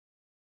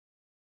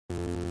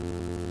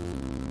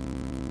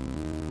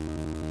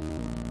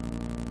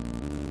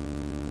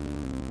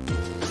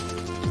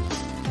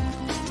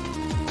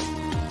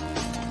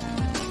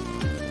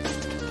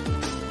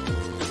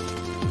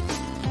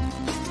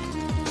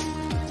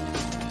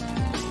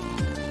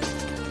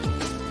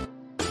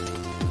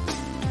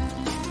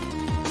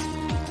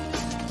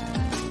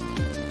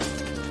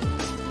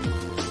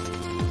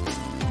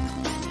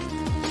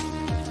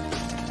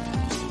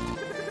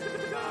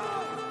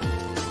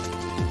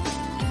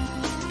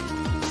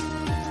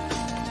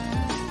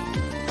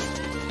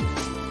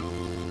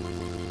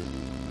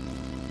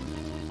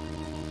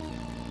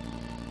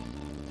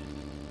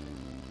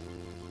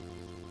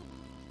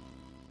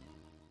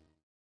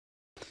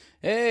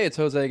Hey, it's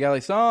Jose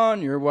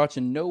Galison. You're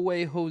watching No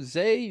Way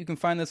Jose. You can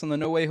find this on the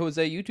No Way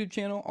Jose YouTube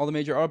channel, all the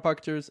major auto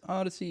pocketers,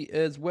 Odyssey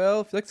as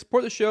well. If you'd like to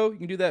support the show, you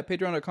can do that at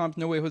patreon.com,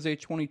 No Way Jose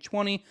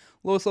 2020.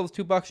 Lowest levels $2.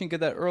 You can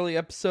get that early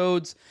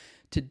episodes.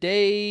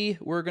 Today,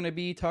 we're going to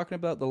be talking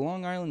about the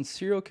Long Island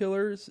serial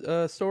killers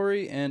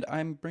story, and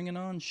I'm bringing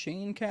on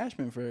Shane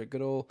Cashman for a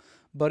good old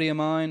buddy of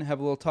mine. Have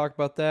a little talk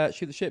about that,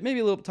 shoot the shit,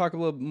 maybe talk a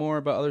little more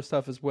about other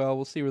stuff as well.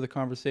 We'll see where the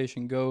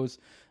conversation goes.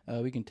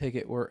 We can take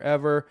it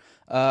wherever.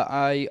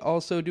 I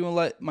also do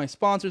let my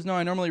sponsors know.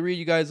 I normally read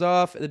you guys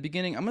off at the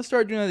beginning. I'm gonna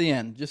start doing it at the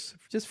end, just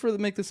for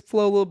make this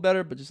flow a little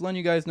better. But just letting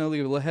you guys know,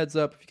 leave a little heads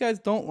up. If you guys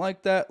don't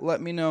like that,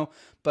 let me know.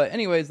 But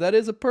anyways, that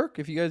is a perk.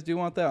 If you guys do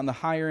want that on the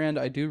higher end,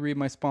 I do read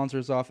my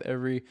sponsors off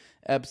every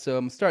episode.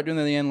 I'm gonna start doing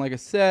that at the end, like I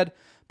said.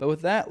 But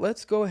with that,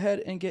 let's go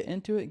ahead and get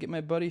into it. Get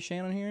my buddy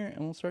Shannon here,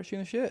 and we'll start shooting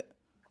the shit.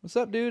 What's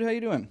up, dude? How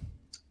you doing?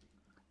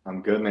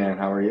 I'm good, man.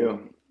 How are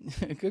you?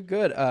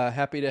 Good.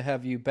 Happy to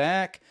have you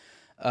back.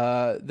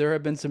 There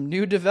have been some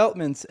new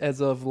developments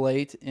as of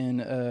late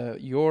in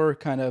your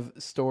kind of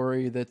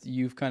story that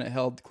you've kind of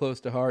held close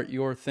to heart,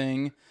 your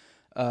thing.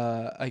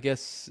 I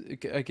guess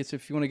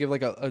if you want to give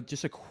like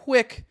just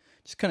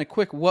kind of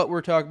quick what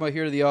we're talking about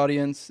here to the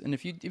audience, and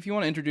if you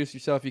want to introduce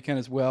yourself, you can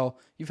as well.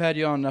 You've had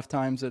you on enough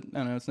times that I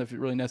don't know it's not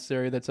really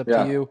necessary. That's up to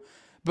Yeah. you,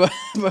 but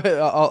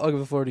I'll give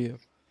the floor to you.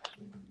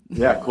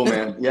 Yeah, cool,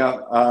 man.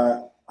 Yeah,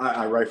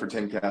 I write for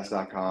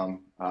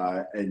timcast.com.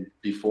 And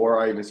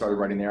before I even started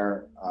writing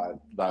there,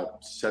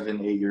 about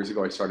 7-8 years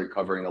ago, I started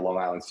covering the Long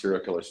Island serial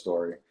killer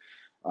story.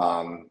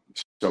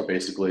 So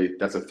basically,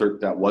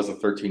 that was a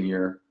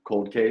 13-year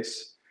cold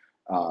case.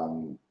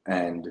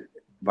 And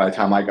by the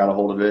time I got a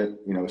hold of it,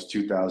 it was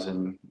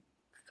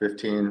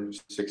 2015,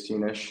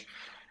 16-ish.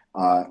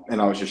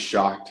 And I was just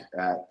shocked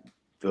at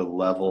the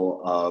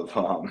level of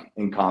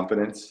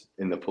incompetence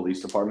in the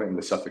police department, in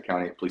the Suffolk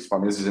County Police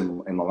Department. This is in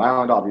Long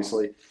Island,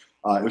 obviously.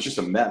 It was just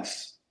a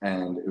mess,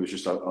 and it was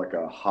just like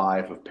a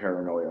hive of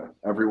paranoia.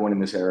 Everyone in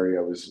this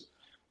area was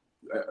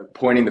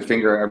pointing the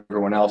finger at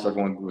everyone else.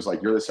 Everyone was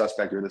like, "You're the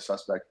suspect. You're the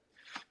suspect."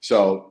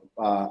 So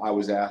I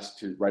was asked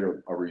to write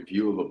a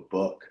review of a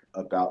book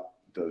about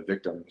the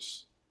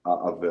victims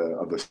of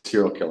the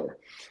serial killer,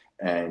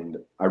 and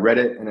I read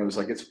it, and it was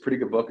like, it's a pretty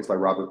good book. It's by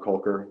Robert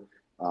Kolker.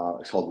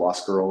 It's called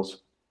Lost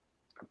Girls.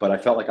 But I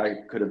felt like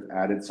I could have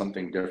added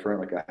something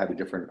different. Like I had a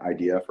different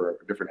idea for a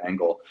different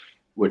angle,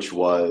 which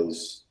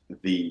was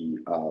the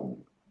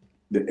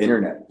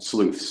internet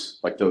sleuths,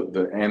 like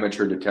the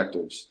amateur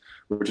detectives,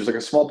 which is like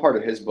a small part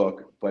of his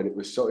book. But it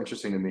was so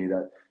interesting to me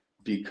that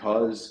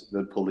because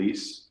the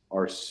police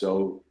are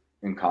so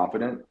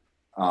incompetent,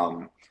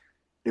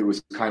 it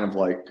was kind of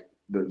like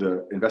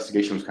the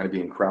investigation was kind of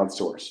being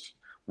crowdsourced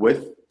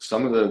with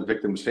some of the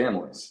victims'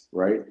 families,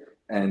 right?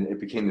 And it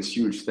became this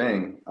huge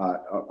thing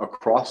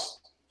across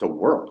the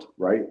world,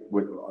 right,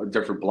 with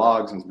different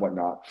blogs and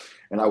whatnot.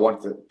 And I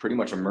wanted to pretty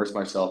much immerse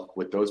myself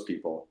with those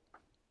people,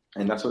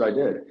 and that's what I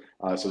did.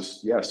 So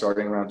yeah,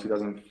 starting around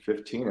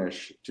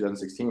 2015-ish,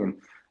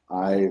 2016,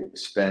 I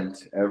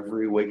spent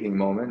every waking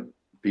moment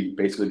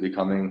basically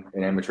becoming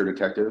an amateur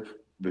detective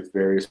with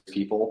various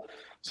people.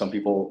 Some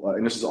people,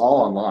 and this is all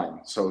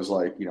online. So it was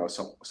like,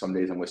 some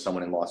days I'm with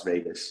someone in Las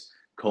Vegas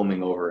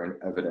combing over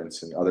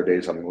evidence, and other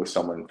days I'm with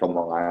someone from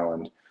Long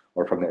Island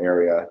or from the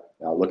area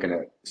looking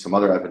at some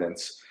other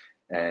evidence.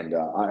 And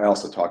I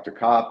also talked to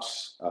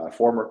cops,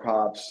 former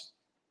cops.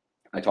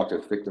 I talked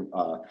to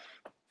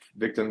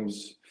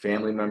victims,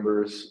 family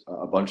members,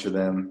 a bunch of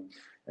them.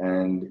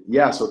 And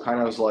yeah, so it kind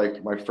of was like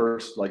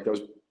that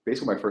was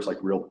basically my first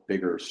like real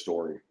bigger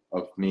story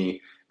of me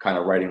kind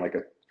of writing like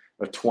a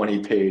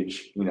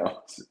 20-page,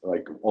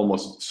 like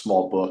almost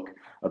small book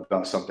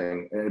about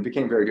something. And it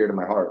became very dear to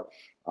my heart.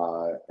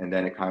 And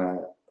then it kind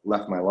of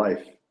left my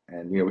life.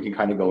 And, we can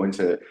kind of go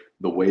into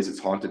the ways it's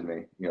haunted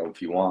me,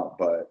 if you want.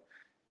 But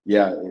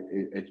yeah,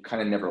 it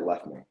kind of never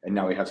left me. And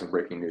now we have some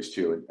breaking news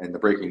too. And the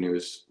breaking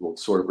news, well,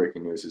 sort of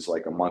breaking news, is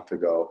like a month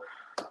ago,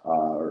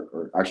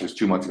 or actually it's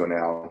 2 months ago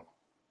now,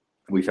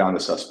 we found a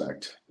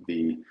suspect.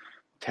 The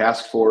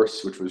task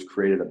force, which was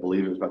created, I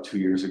believe it was about 2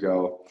 years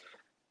ago,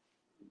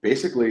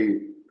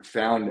 basically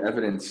found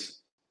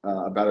evidence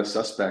about a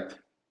suspect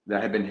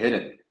that had been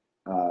hidden.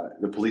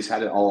 The police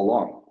had it all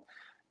along.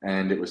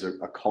 And it was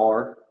a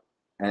car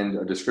and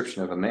a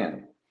description of a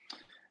man.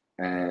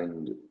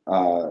 And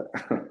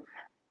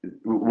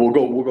we'll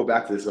go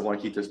back to this. I want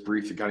to keep this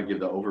brief to kind of give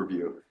the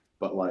overview.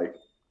 But like,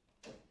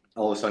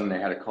 all of a sudden they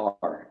had a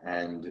car,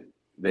 and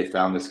they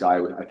found this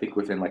guy, I think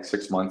within like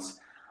 6 months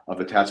of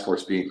the task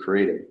force being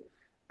created.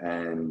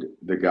 And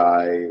the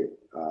guy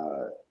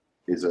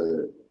it was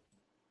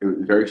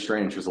very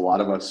strange, because a lot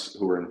of us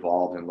who were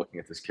involved in looking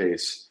at this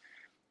case,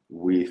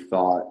 we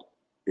thought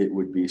it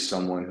would be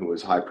someone who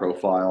was high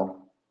profile,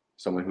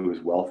 someone who was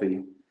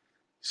wealthy,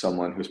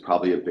 someone who's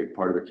probably a big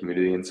part of the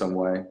community in some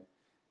way.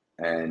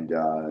 And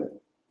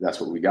that's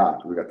what we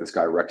got. We got this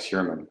guy, Rex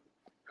Sherman,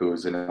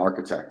 who's an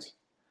architect,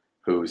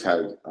 who's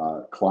had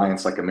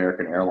clients like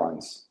American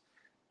Airlines.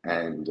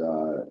 And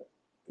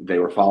they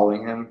were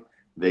following him.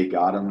 They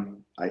got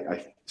him.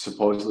 I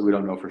supposedly we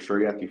don't know for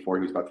sure yet, before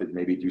he was about to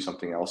maybe do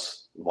something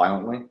else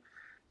violently.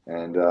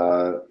 And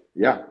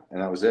yeah,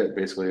 and that was it.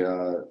 Basically,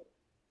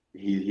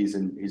 he's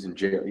in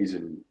jail.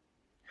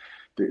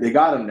 They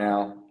got him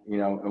now, you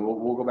know, and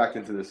we'll go back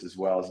into this as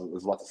well.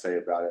 There's a lot to say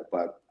about it.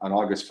 But on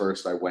August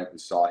 1st, I went and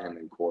saw him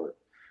in court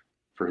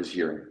for his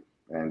hearing,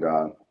 and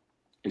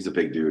he's a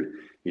big dude.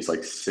 He's like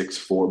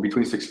 6'4",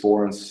 between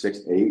 6'4" and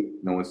 6'8".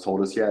 No one's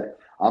told us yet.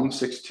 I'm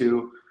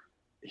 6'2".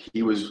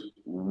 He was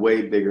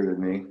way bigger than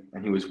me,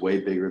 and he was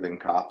way bigger than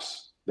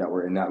cops that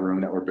were in that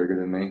room that were bigger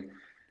than me.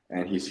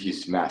 And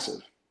he's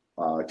massive,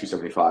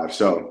 275.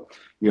 So,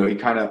 you know, he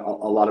kind of,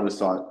 a lot of us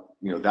thought,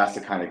 you know, that's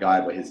the kind of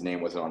guy, but his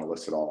name wasn't on the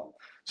list at all.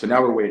 So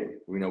now we're waiting,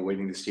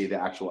 waiting to see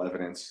the actual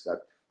evidence that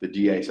the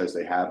DA says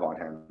they have on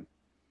him,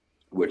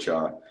 which,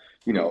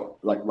 you know,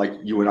 like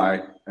you and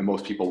I and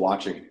most people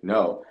watching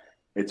know,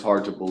 it's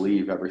hard to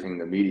believe everything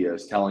the media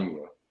is telling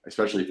you,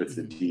 especially if it's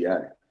the DA,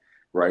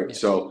 right? Yeah.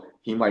 So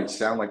he might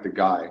sound like the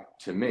guy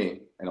to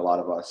me and a lot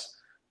of us,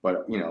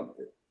 but, you know,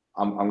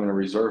 I'm going to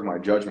reserve my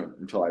judgment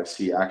until I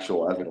see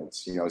actual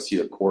evidence, you know, see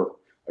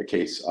a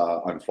case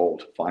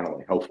unfold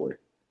finally, hopefully.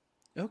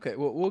 Okay,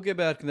 well, we'll get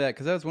back to that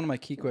because that was one of my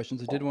key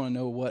questions. I did want to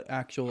know what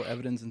actual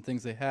evidence and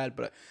things they had,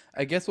 but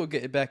I guess we'll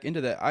get back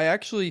into that. I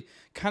actually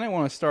kind of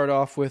want to start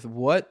off with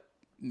what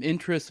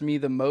interests me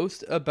the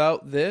most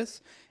about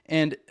this.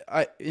 And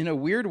in a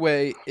weird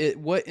way,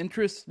 what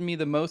interests me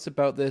the most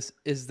about this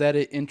is that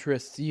it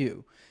interests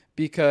you.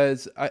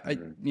 Because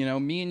you know,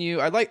 me and you,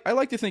 I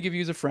like to think of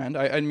you as a friend.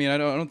 I mean, I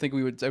don't think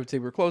I would say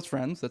we're close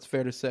friends. That's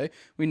fair to say.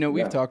 We know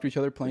we've talked to each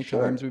other plenty of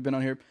times. We've been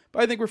on here,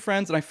 but I think we're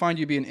friends, and I find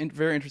you to be a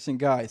very interesting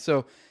guy.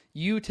 So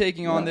you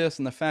taking on this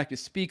and the fact it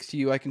speaks to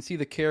you, I can see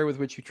the care with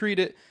which you treat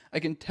it. I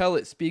can tell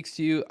it speaks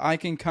to you. I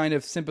can kind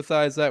of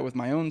sympathize that with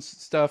my own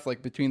stuff,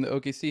 like between the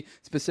OKC,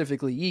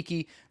 specifically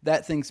Yiki.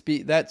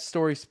 That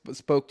story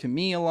spoke to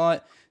me a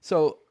lot.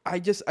 So I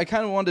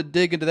kind of wanted to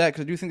dig into that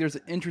because I do think there's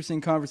an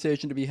interesting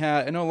conversation to be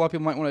had. I know a lot of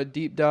people might want to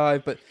deep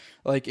dive, but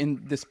like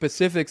in the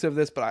specifics of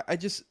this, but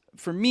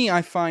for me,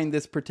 I find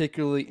this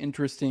particularly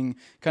interesting,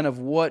 kind of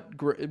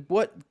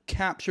what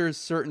captures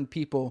certain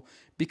people,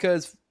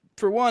 because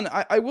for one,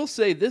 I will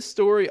say this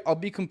story, I'll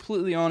be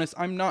completely honest,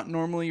 I'm not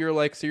normally your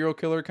like serial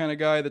killer kind of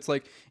guy that's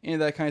like into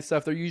that kind of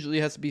stuff. There usually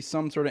has to be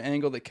some sort of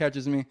angle that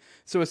catches me.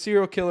 So a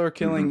serial killer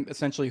killing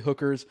essentially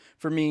hookers,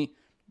 for me,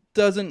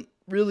 doesn't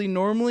really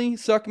normally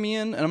suck me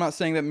in. And I'm not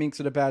saying that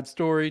makes it a bad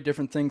story.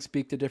 Different things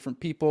speak to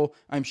different people.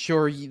 I'm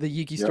sure the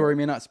Yiki story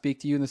may not speak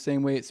to you in the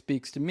same way it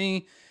speaks to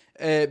me.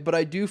 But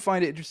I do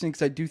find it interesting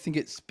because I do think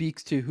it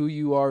speaks to who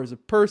you are as a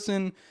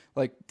person.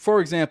 Like,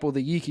 for example,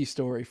 the Yiki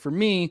story. For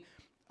me,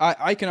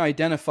 I can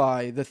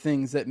identify the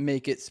things that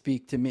make it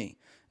speak to me.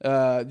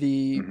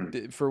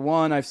 For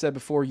one, I've said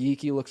before,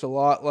 Yiki looks a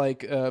lot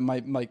like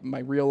my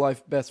real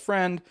life best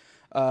friend.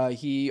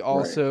 He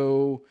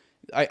also,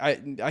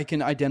 I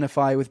can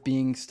identify with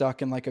being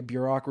stuck in like a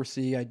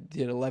bureaucracy. I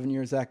did 11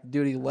 years active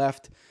duty,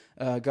 left,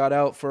 got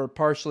out for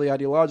partially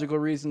ideological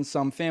reasons,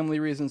 some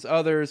family reasons,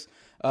 others.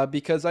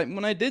 Because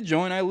when I did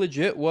join, I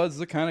legit was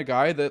the kind of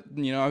guy that,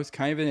 you know, I was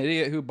kind of an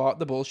idiot who bought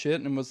the bullshit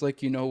and was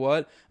like, you know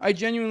what? I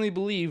genuinely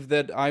believed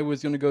that I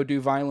was going to go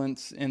do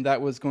violence and that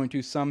was going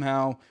to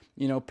somehow,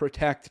 you know,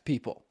 protect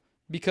people.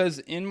 Because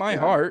in my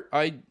heart,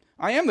 I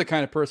am the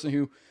kind of person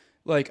who,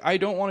 like, I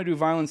don't want to do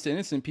violence to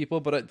innocent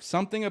people, but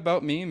something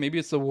about me, maybe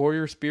it's the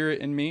warrior spirit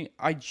in me,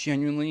 I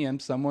genuinely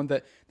am someone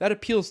that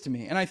appeals to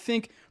me. And I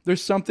think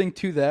there's something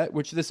to that,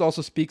 which this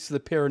also speaks to the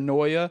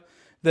paranoia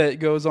that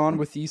goes on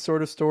with these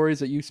sort of stories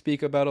that you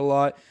speak about a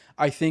lot.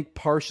 I think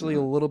partially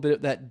a little bit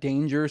of that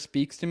danger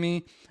speaks to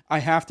me. I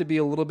have to be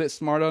a little bit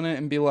smart on it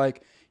and be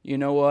like, you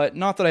know what?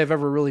 Not that I've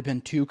ever really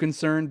been too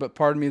concerned, but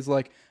part of me is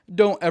like,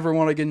 don't ever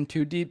want to get in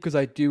too deep because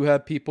I do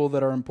have people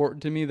that are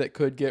important to me that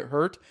could get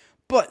hurt.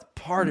 But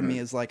part of me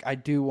is like, I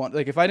do want,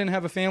 like, if I didn't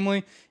have a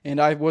family and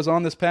I was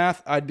on this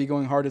path, I'd be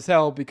going hard as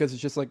hell because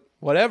it's just like,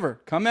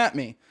 whatever, come at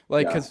me.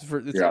 Like, because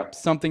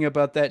it's something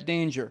about that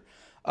danger.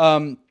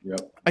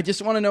 I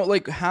just want to know,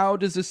 like, how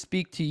does this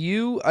speak to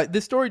you?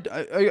 This story,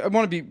 I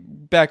want to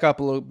back up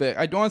a little bit.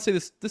 I don't want to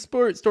say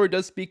this story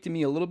does speak to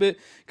me a little bit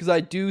because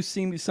I do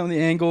see some of the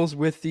angles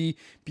with the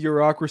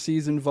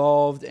bureaucracies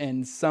involved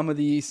and some of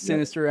the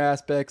sinister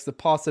aspects. The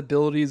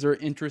possibilities are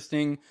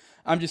interesting.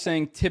 I'm just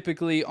saying,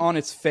 typically on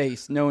its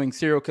face, knowing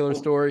serial killer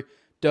story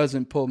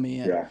doesn't pull me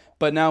in. Yeah.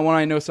 But now when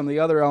I know some of the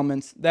other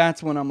elements,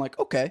 that's when I'm like,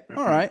 okay,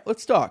 all right,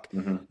 let's talk.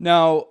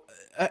 Now,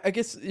 I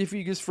guess if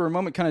you just for a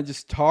moment kind of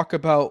just talk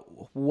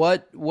about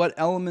what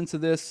elements of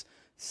this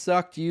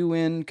sucked you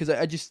in, because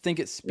I just think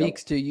it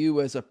speaks to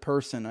you as a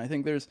person. I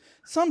think there's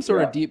some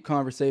sort of deep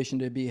conversation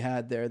to be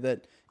had there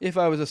that if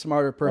I was a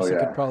smarter person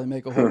could probably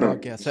make a whole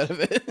podcast out of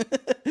it.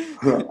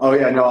 Oh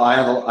yeah, no, I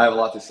have a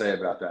lot to say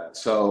about that.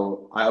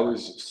 So I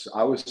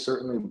was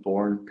certainly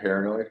born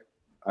paranoid.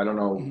 I don't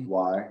know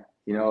why.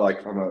 You know,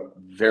 like from a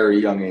very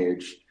young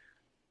age,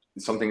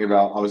 something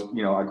about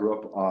I grew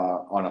up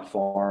on a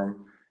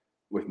farm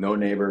with no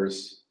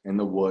neighbors in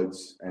the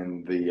woods,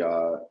 and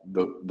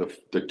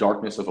the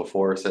darkness of a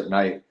forest at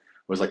night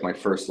was like my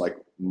first like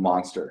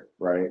monster,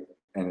 right?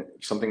 And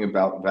something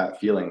about that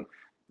feeling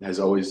has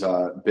always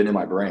been in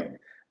my brain,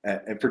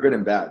 and for good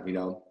and bad.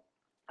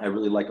 I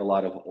really like a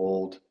lot of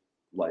old,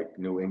 like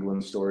New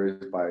England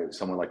stories by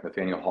someone like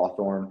Nathaniel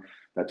Hawthorne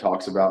that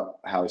talks about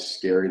how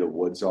scary the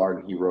woods are.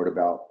 And he wrote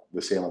about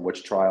the Salem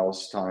witch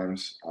trials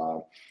times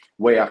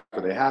way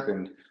after they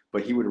happened,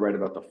 but he would write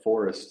about the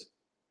forest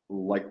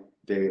like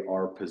they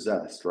are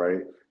possessed,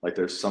 right? Like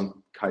there's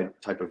some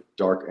type of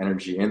dark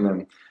energy in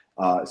them.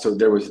 So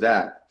there was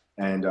that.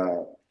 And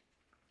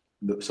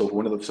so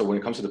when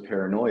it comes to the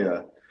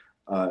paranoia,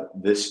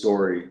 this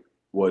story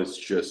was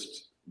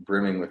just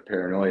brimming with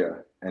paranoia,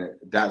 and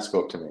that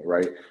spoke to me,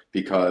 right?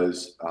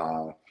 Because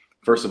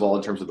first of all,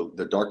 in terms of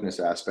the darkness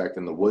aspect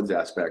and the woods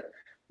aspect,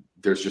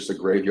 there's just a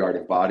graveyard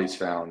of bodies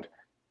found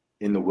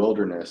in the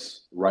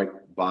wilderness right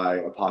by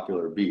a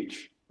popular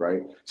beach,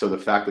 right? So the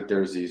fact that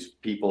there's these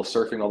people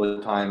surfing all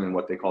the time in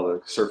what they call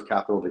the surf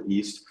capital of the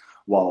East,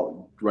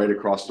 while right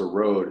across the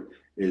road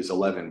is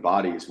 11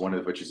 bodies, one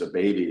of which is a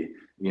baby,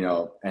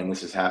 and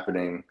this is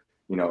happening,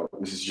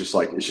 this is just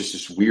like, it's just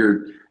this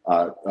weird,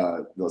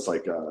 it's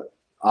like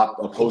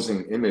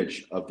opposing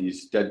image of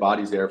these dead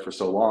bodies there for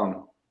so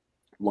long,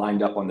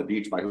 lined up on the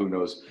beach by who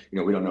knows,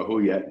 we don't know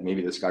who yet,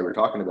 maybe this guy we're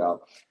talking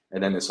about,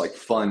 and then this like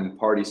fun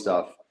party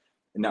stuff.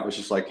 And that was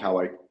just like how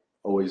I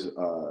always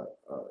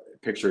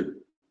pictured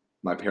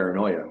my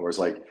paranoia, where it's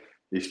like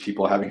these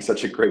people having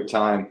such a great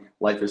time,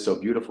 life is so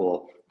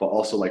beautiful, but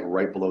also like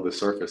right below the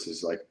surface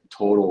is like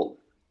total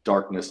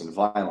darkness and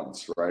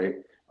violence, right?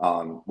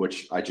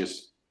 Which I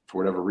just, for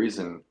whatever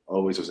reason,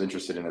 always was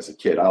interested in as a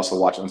kid. I also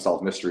watched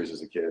Unsolved Mysteries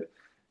as a kid,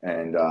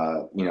 and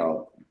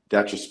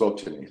that just spoke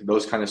to me.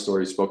 Those kind of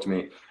stories spoke to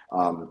me.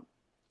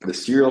 The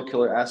serial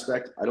killer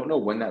aspect, I don't know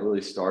when that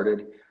really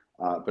started,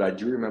 but I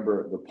do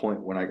remember the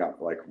point when I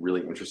got like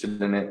really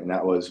interested in it, and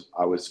that was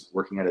I was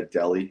working at a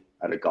deli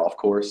at a golf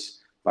course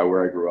by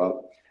where I grew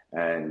up,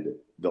 and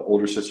the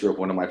older sister of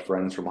one of my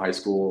friends from high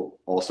school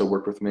also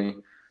worked with me,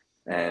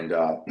 and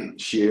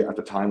she at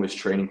the time was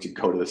training to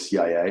go to the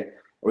CIA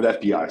or the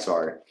FBI,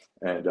 sorry,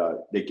 and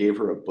they gave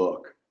her a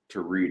book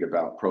to read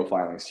about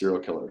profiling serial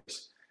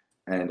killers,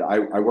 and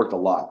I worked a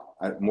lot,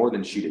 more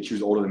than she did. She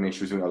was older than me,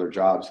 she was doing other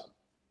jobs,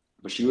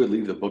 but she would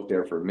leave the book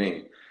there for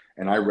me.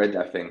 And I read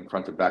that thing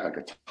front to back like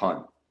a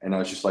ton. And I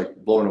was just like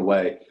blown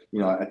away.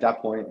 At that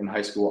point in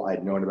high school, I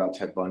had known about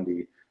Ted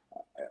Bundy.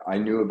 I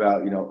knew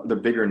about, the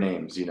bigger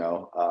names, Ed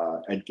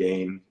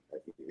Gein,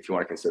 if you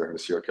want to consider him a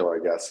serial killer,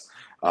 I guess.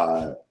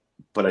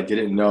 But I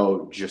didn't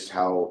know just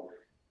how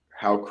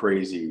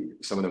crazy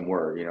some of them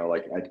were,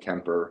 like Ed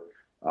Kemper,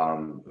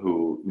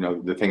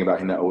 who, the thing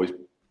about him that always,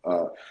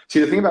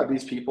 the thing about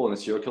these people and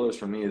the serial killers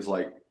for me is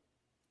like,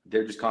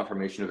 they're just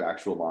confirmation of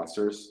actual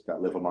monsters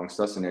that live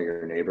amongst us and they're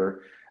your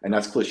neighbor. And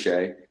that's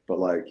cliche, but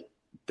like,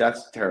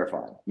 that's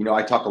terrifying.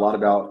 I talk a lot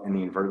about in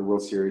the Inverted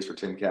World series for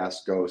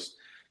Timcast, Ghost,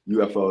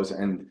 UFOs,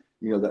 and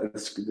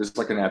there's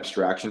like an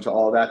abstraction to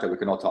all of that we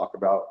can all talk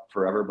about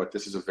forever, but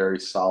this is a very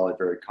solid,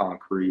 very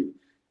concrete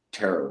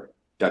terror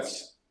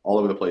that's all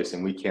over the place,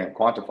 and we can't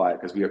quantify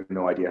it because we have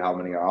no idea how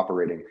many are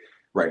operating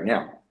right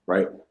now,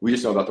 right? We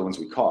just know about the ones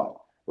we caught,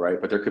 right?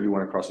 But there could be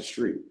one across the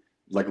street,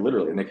 like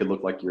literally, and they could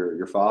look like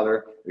your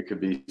father. It could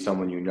be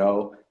someone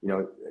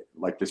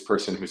like this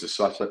person who's a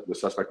suspect. The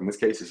suspect in this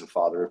case is a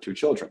father of two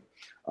children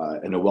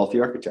and a wealthy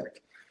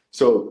architect.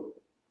 So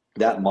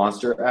that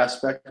monster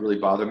aspect really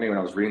bothered me when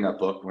I was reading that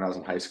book when I was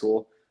in high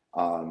school.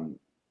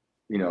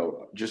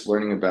 Just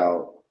learning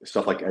about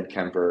stuff like Ed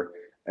Kemper.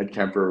 Ed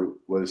Kemper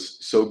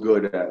was so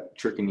good at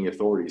tricking the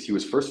authorities.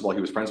 First of all, he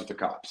was friends with the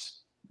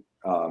cops.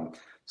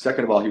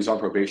 Second of all, he was on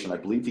probation. I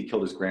believe he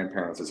killed his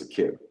grandparents as a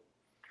kid.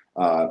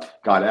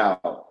 Got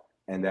out,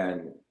 and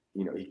then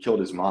he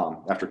killed his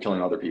mom after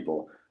killing other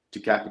people,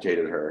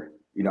 decapitated her.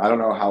 I don't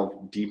know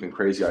how deep and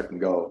crazy I can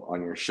go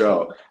on your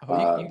show, you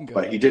can go.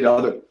 But he did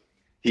other.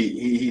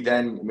 He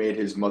then made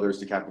his mother's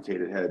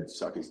decapitated head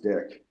suck his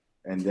dick,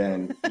 and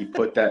then he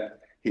put that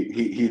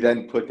he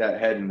then put that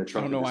head in the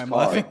trunk of his car.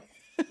 Laughing.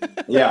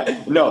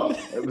 Yeah, no,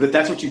 but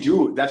that's what you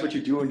do. That's what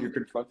you do when you're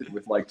confronted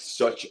with like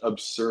such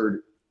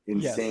absurd,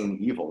 insane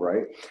evil,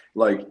 right?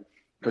 Like,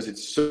 because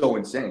it's so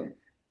insane.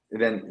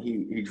 And then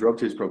he drove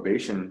to his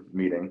probation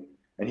meeting,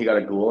 and he got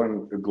a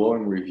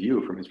glowing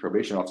review from his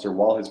probation officer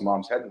while his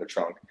mom's head in the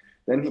trunk.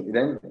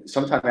 Then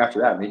sometime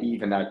after that, maybe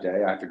even that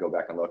day, I have to go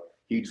back and look,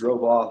 he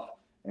drove off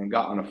and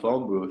got on a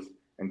phone booth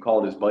and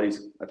called his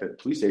buddies at the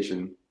police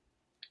station.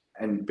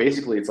 And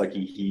basically it's like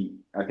he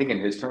I think in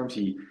his terms,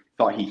 he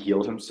thought he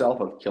healed himself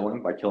of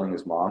killing by killing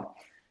his mom.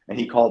 And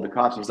he called the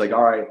cops and he's like,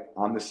 all right,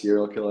 I'm the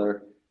serial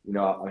killer.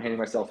 I'm handing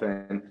myself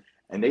in.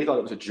 And they thought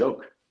it was a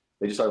joke.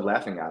 They just started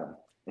laughing at him.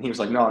 And he was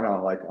like, no,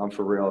 like, I'm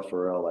for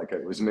real, like,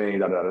 it was me,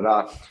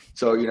 da-da-da-da.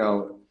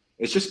 So,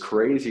 it's just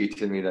crazy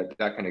to me that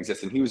can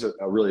exist. And he was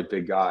a really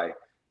big guy.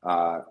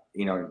 I'll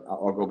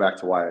go back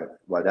to why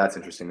that's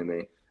interesting to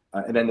me.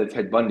 And then the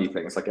Ted Bundy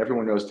thing. It's like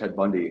everyone knows Ted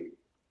Bundy,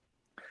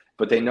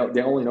 but they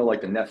only know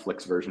like the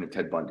Netflix version of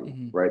Ted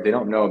Bundy, right? They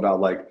don't know about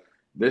like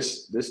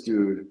this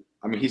dude.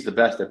 I mean, he's the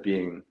best at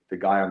being the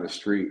guy on the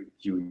street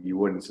you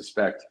wouldn't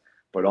suspect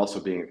but also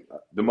being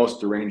the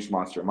most deranged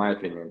monster, in my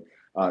opinion.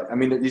 I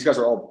mean, these guys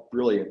are all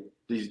brilliant.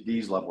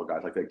 These level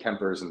guys, like the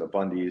Kempers and the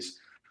Bundys,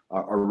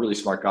 are really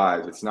smart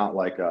guys. It's not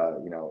like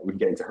we can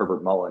get into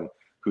Herbert Mullen,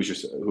 who's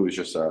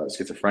just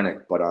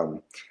schizophrenic. But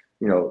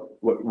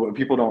what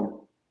people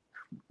don't,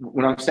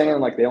 when I'm saying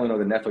like they only know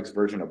the Netflix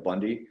version of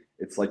Bundy,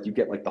 it's like you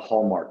get like the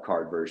Hallmark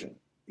card version.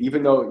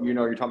 Even though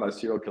you're talking about a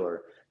serial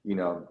killer,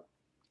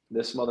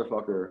 this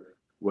motherfucker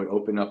would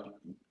open up.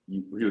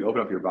 He would open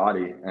up your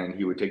body and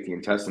he would take the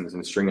intestines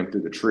and string them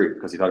through the tree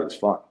because he thought it was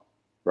fun.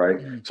 Right.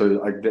 Mm-hmm. So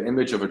like the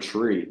image of a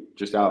tree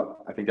just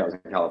out, I think that was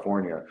in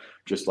California,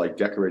 just like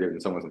decorated in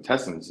someone's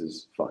intestines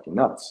is fucking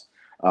nuts.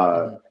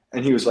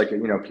 And he was like,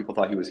 people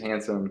thought he was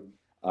handsome.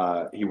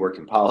 He worked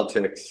in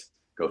politics,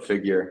 go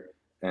figure.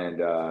 And,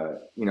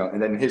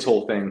 and then his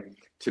whole thing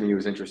to me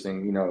was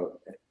interesting,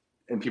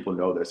 and people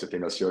know this if they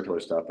know serial killer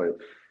stuff, but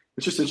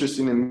it's just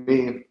interesting to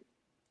me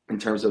in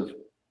terms of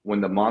when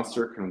the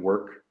monster can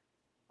work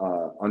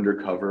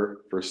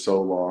undercover for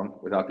so long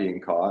without being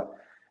caught.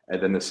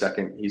 And then the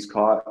second he's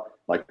caught,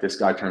 like this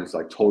guy turns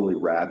like totally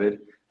rabid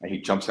and he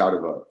jumps out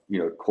of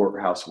a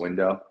courthouse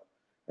window,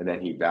 and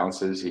then he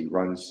bounces, he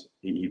runs,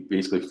 he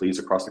basically flees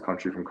across the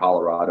country from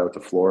Colorado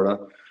to Florida,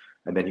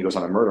 and then he goes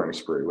on a murdering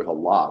spree with a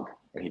log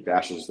and he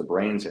bashes the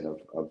brains in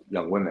of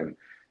young women,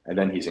 and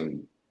then he's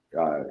in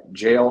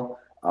jail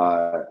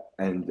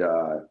and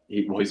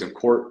he's in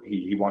court.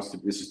 He wants to.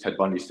 This is Ted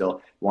Bundy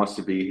still. Wants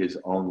to be his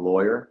own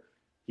lawyer.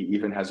 He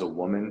even has a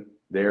woman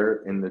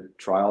there in the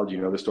trial. Do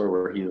you know the story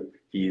where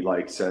he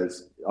like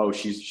says, oh,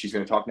 she's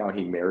going to talk now, and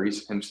he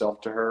marries himself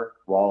to her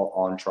while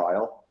on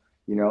trial,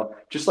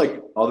 just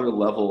like other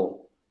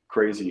level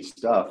crazy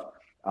stuff.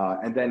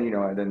 And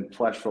then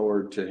flash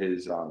forward to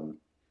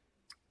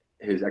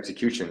his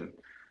execution.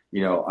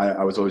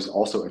 I was always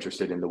also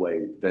interested in the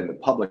way then the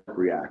public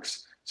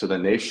reacts. So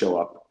then they show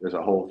up, there's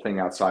a whole thing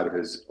outside of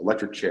his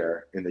electric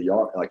chair in the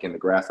yard, like in the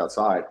grass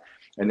outside,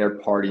 and they're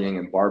partying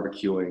and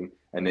barbecuing,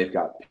 and they've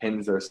got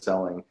pins they're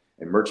selling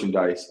and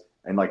merchandise.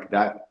 And like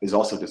that is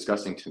also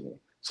disgusting to me.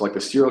 So like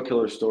the serial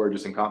killer story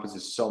just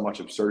encompasses so much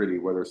absurdity,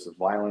 whether it's the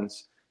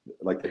violence,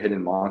 like the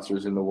hidden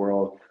monsters in the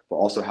world, but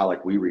also how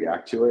like we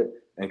react to it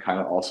and kind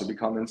of also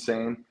become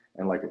insane.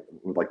 And like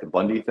with like the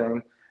Bundy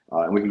thing,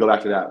 and we can go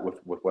back to that with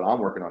what I'm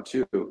working on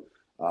too.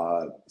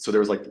 So there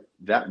was like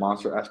that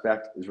monster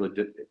aspect is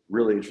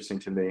really interesting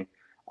to me.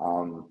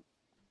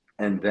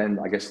 And then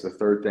I guess the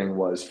third thing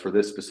was for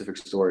this specific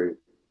story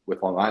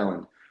with Long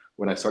Island,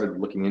 when I started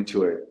looking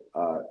into it,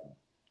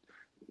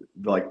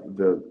 like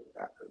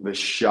the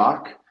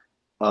shock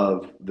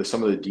of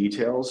some of the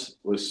details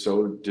was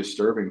so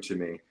disturbing to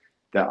me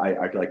that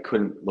I like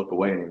couldn't look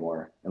away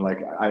anymore. And like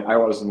I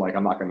wasn't like,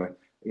 I'm not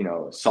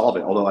gonna solve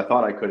it, although I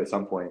thought I could at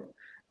some point.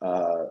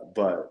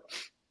 But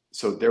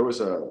so there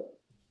was a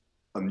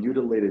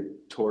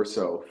mutilated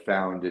torso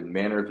found in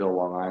Manorville,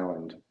 Long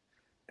Island,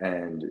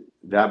 and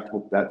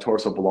that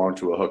torso belonged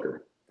to a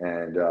hooker,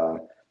 and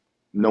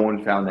no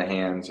one found the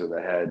hands or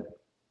the head.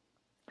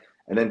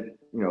 And then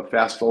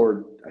fast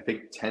forward, I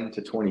think 10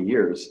 to 20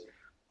 years,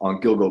 on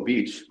Gilgo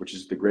Beach, which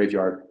is the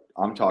graveyard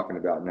I'm talking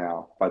about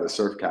now by the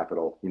surf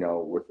capital,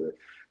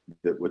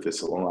 with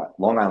this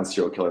Long Island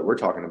serial killer we're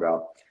talking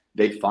about,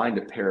 they find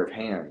a pair of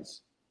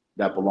hands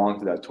that belong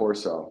to that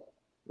torso,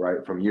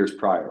 right, from years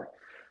prior.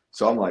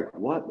 So I'm like,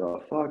 what the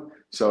fuck?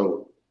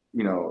 So,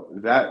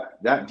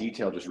 that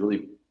detail just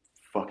really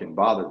fucking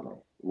bothered me.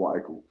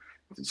 Like,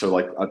 so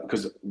like,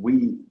 because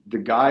the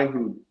guy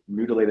who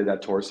mutilated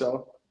that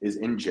torso is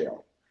in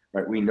jail,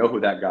 right? We know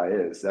who that guy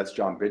is. That's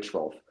John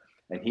Bitchwolf.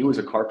 And he was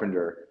a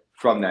carpenter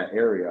from that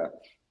area.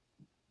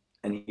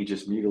 And he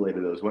just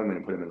mutilated those women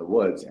and put them in the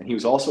woods. And he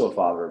was also a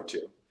father of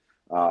two.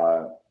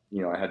 I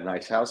had a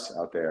nice house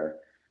out there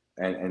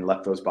and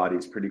left those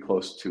bodies pretty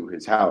close to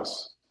his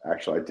house.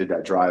 Actually, I did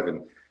that drive,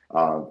 and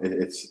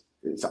it's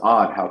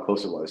odd how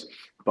close it was.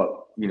 But,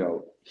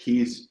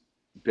 he's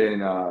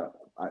been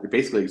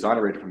basically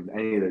exonerated from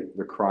any of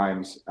the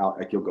crimes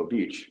out at Gilgo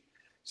Beach.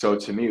 So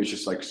to me, it was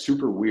just like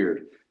super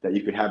weird that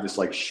you could have this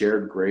like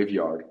shared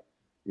graveyard,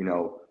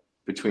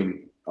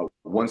 between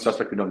one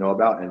suspect we don't know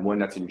about and one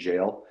that's in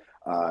jail.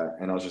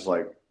 And I was just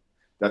like,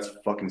 that's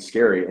fucking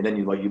scary. And then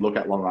you look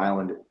at Long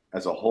Island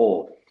as a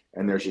whole,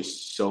 and there's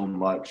just so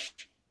much.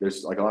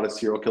 There's like a lot of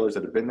serial killers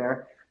that have been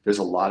there. There's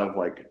a lot of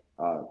like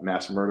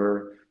mass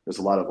murder. There's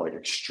a lot of like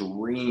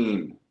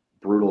extreme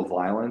brutal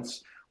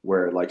violence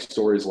where like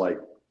stories like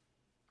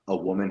a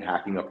woman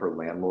hacking up her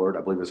landlord,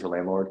 I believe it was her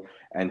landlord,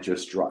 and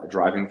just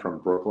driving from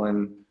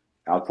Brooklyn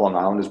out to Long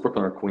Island, is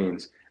Brooklyn or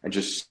Queens, and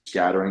just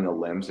scattering the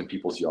limbs in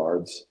people's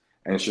yards.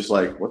 And it's just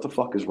like, what the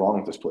fuck is wrong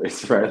with this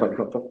place, right? Like,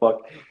 what the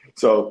fuck?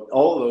 So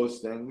all of those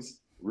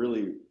things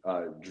really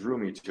drew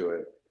me to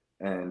it.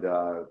 And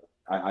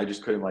I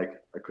just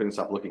couldn't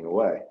stop looking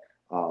away.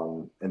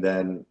 And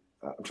then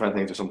I'm trying to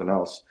think of something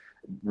else.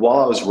 While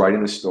I was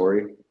writing this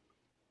story,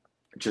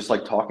 just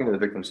like talking to the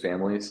victims'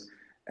 families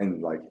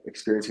and like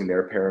experiencing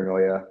their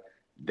paranoia,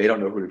 they don't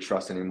know who to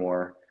trust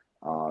anymore.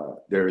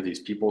 There are these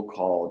people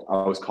called,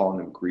 I was calling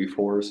them grief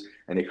whores,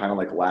 and they kind of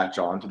like latch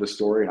on to the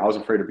story. And I was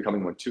afraid of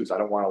becoming one too. So I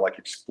don't want to like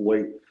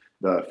exploit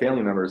the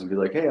family members and be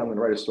like, hey, I'm going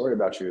to write a story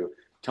about you.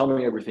 Tell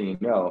me everything you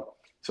know.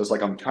 So it's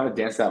like I'm trying to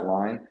dance that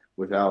line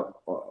without,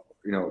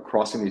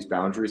 crossing these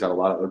boundaries that a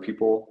lot of other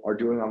people are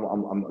doing.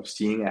 I'm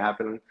seeing it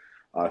happen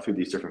through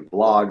these different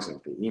blogs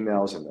and the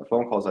emails and the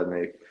phone calls I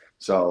make.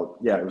 So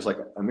yeah, it was like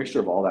a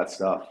mixture of all that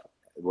stuff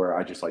where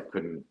I just like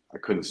I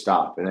couldn't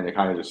stop, and then it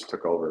kind of just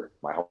took over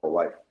my whole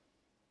life.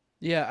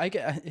 Yeah, I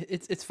get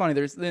it's funny.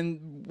 There's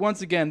then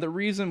once again the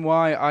reason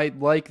why I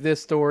like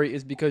this story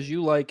is because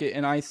you like it,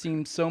 and I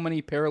seen so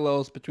many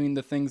parallels between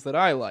the things that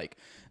I like.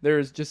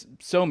 There's just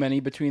so many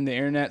between the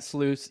internet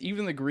sleuths,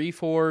 even the grief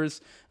whores.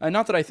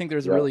 Not that I think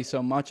there's Yeah. really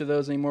so much of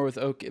those anymore with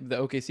the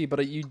OKC,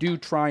 but you do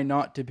try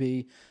not to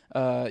be.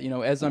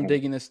 As I'm Mhm.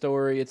 digging this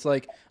story, it's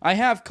like I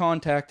have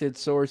contacted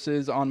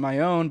sources on my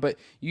own, but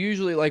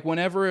usually, like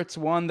whenever it's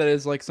one that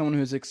is like someone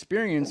who's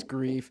experienced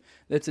grief,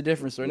 that's a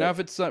different story. Now, Yep. if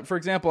it's, for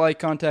example, I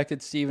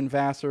contacted Stephen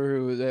Vassar,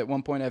 who at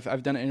one point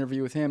I've done an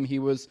interview with him. He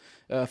was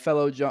a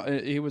fellow,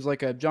 he was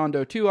like a John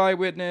Doe 2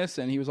 eyewitness,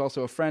 and he was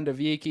also a friend of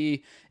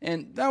Yiki.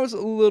 And that was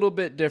a little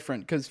bit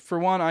different because, for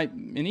one,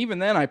 and even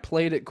then I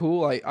played it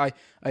cool.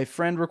 I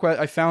friend request,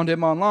 I found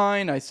him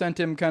online. I sent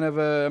him kind of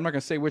I'm not going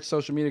to say which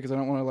social media because I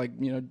don't want to like,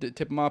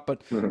 tip him off,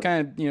 but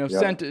kind of,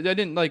 Yep. I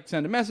didn't like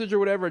send a message or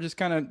whatever. I just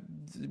kind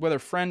of, whether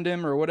friend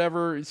him or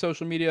whatever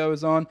social media I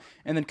was on,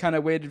 and then kind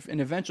of waited, and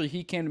eventually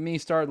he came to me,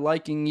 started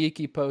liking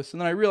Yiki posts,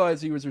 and then I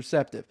realized he was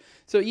receptive.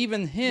 So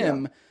even Yeah.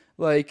 him,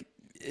 like,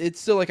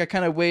 it's still like I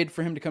kind of waited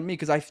for him to come to me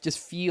because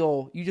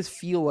you just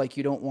feel like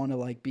you don't want to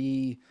like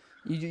be.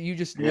 You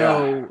just Yeah.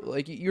 know,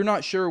 like you're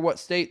not sure what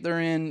state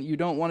they're in. You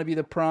don't want to be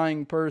the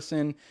prying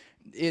person.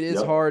 It is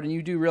Yep. hard, and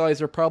you do realize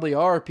there probably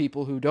are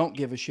people who don't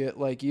give a shit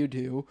like you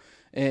do.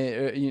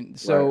 Right.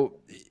 So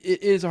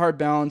it is a hard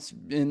balance.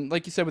 And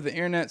like you said, with the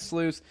internet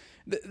sleuths,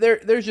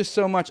 there's just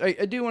so much.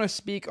 I do want to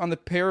speak on the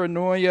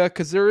paranoia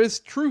because there is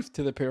truth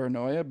to the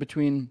paranoia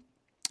between.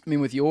 I mean,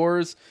 with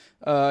yours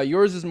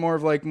is more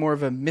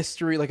of a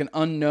mystery, like an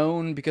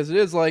unknown, because it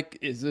is like,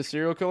 is the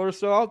serial killer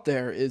still out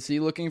there? Is he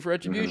looking for Hmm.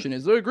 retribution?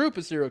 Is there a group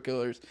of serial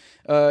killers?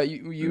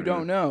 You Hmm.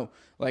 don't know.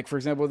 Like for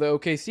example, the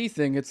OKC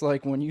thing, it's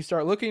like when you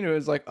start looking at it,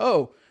 it's like,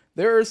 oh,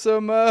 there are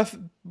some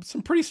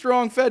pretty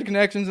strong Fed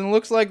connections, and it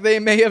looks like they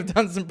may have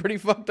done some pretty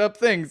fucked up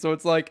things. So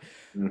it's like,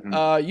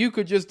 Hmm. you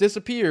could just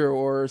disappear,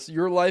 or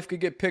your life could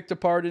get picked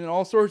apart in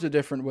all sorts of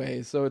different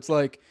ways. So it's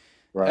like,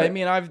 I Right.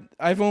 mean,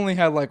 I've only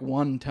had like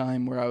one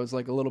time where I was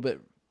like a little bit.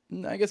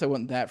 I guess I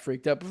wasn't that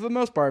freaked out, but for the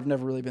most part, I've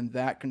never really been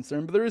that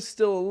concerned. But there is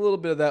still a little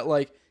bit of that,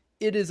 like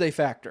it is a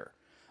factor.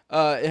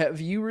 Have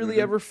you really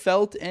Hmm. ever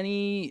felt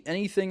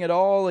anything at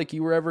all? Like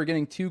you were ever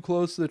getting too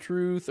close to the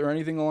truth, or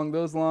anything along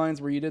those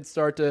lines, where you did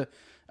start to,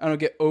 I don't know,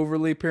 get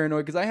overly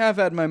paranoid? Because I have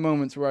had my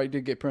moments where I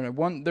did get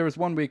paranoid. There was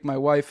one week my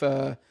wife,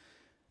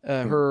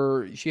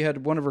 she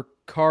had one of her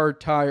car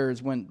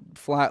tires went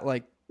flat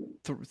like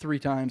three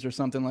times or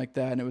something like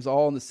that, and it was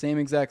all in the same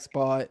exact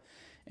spot.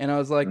 And I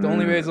was like, the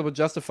only way I was Mm. able to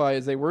justify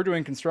is they were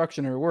doing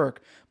construction or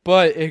work.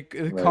 But a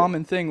Right.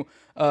 common thing,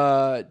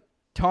 Tanya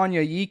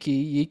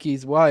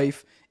Yiki's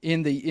wife,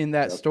 in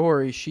that Yep.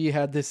 story, she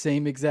had the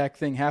same exact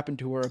thing happen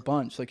to her a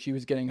bunch. Like she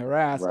was getting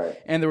harassed, Right.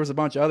 and there was a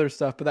bunch of other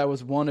stuff, but that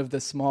was one of the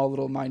small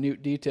little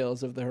minute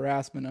details of the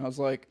harassment. I was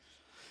like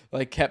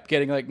kept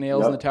getting like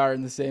nails in the Yep. tire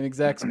in the same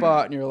exact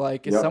spot, and you're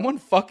like, is Yep. someone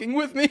fucking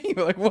with me?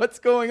 Like what's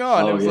going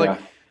on? It Oh was like,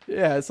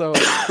 yeah. yeah. So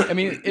I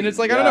mean, and it's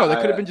like, I don't Yeah. know,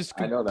 that could have been just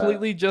I know that.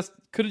 completely just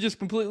could have just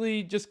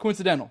completely just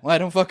coincidental. I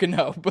don't fucking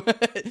know.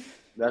 But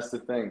That's the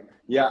thing.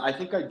 Yeah, I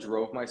think I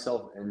drove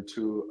myself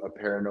into a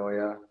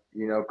paranoia,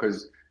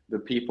 because the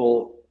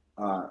people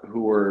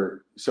who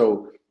were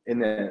so in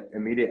the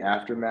immediate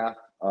aftermath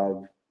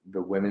of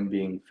the women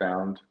being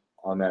found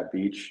on that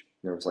beach,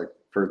 there was like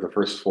for the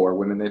first four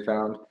women they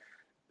found,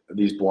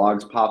 these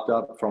blogs popped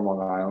up from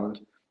Long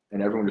Island,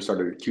 and everyone just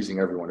started accusing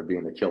everyone of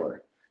being the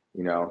killer.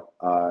 You know,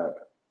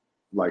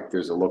 like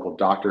there's a local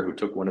doctor who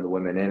took one of the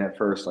women in at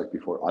first, like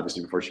before,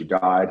 obviously before she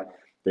died.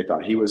 They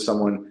thought he was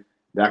someone.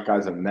 That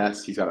guy's a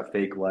mess. He's got a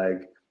fake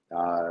leg.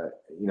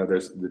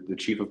 There's the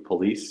chief of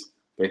police.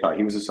 They thought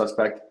he was a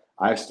suspect.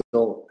 I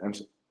still am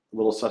a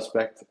little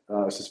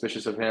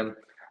suspicious of him.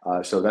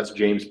 So that's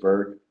James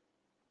Berg.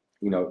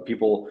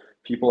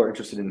 People are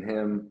interested in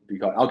him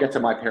because I'll get to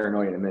my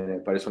paranoia in a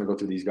minute, but I just want to go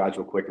through these guys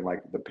real quick and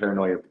like the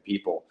paranoia of the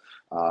people.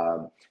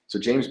 So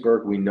James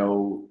Burke, we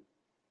know,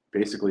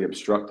 basically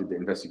obstructed the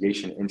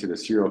investigation into the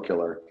serial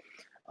killer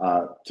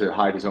to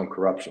hide his own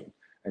corruption.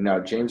 And now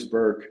James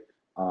Burke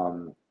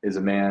is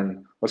a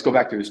man. Let's go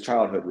back to his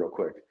childhood real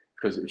quick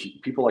because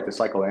people like to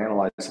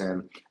psychoanalyze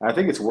him. And I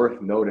think it's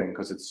worth noting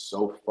because it's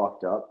so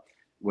fucked up.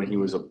 When he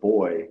Mhm. was a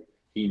boy,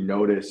 he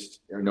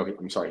noticed, or no,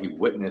 I'm sorry, he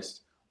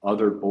witnessed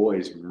other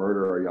boys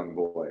murder a young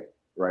boy,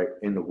 right,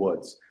 in the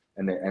woods.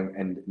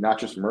 And not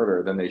just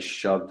murder, then they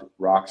shoved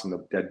rocks in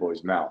the dead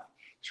boy's mouth.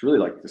 It's really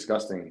like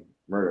disgusting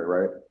murder,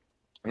 right?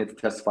 He had to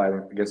testify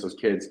against those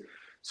kids.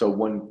 So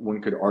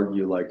one could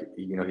argue like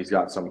he's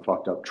got some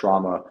fucked up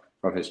trauma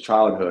from his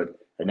childhood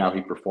and now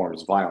he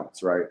performs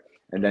violence, right?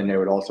 And then they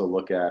would also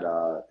look at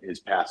his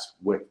past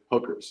with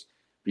hookers.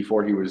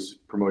 Before he was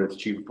promoted to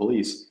chief of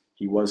police,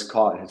 he was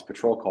caught in his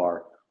patrol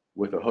car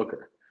with a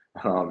hooker.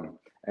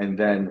 And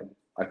then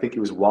I think it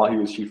was while he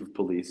was chief of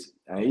police,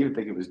 and I even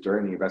think it was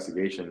during the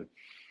investigation,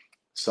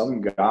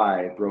 some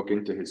guy broke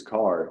into his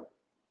car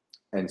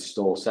and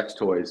stole sex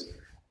toys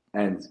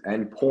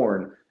and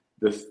porn.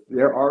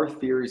 There are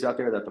theories out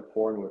there that the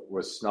porn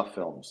was snuff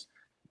films.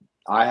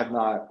 I have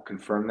not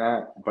confirmed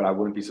that, but I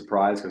wouldn't be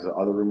surprised because of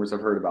other rumors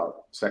I've heard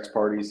about sex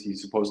parties he's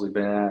supposedly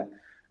been at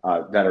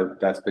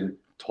that's been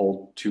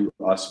told to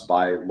us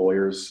by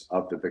lawyers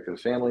of the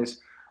victims' families.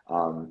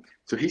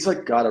 So he's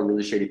like got a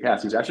really shady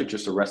past. He was actually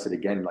just arrested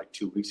again like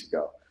 2 weeks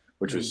ago,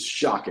 which was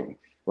shocking,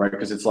 right?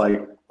 Because it's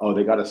like, oh,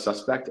 they got a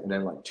suspect, and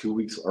then like 2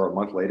 weeks or a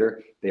month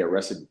later, they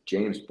arrested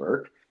James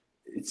Burke.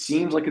 It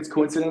seems like it's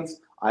coincidence.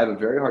 I have a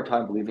very hard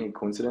time believing in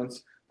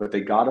coincidence, but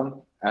they got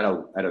him at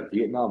a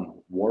Vietnam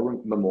War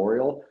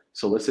memorial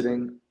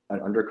soliciting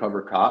an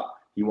undercover cop.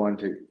 He wanted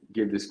to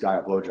give this guy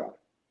a blowjob.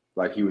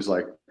 Like he was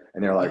like,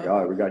 and they're like,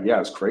 oh, it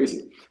was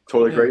crazy,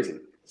 totally crazy.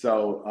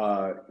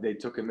 So they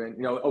took him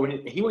in,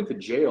 and he went to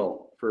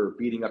jail for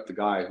beating up the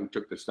guy who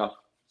took the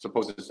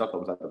supposed snuff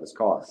films out of his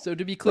car. So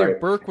to be clear, right?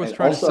 Burke was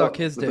trying to suck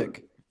his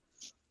dick.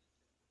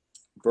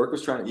 Burke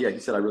was trying to, he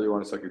said, I really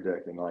want to suck your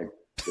dick. And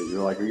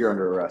you're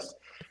under arrest.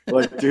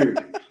 Like, dude,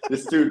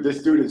 this dude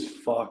is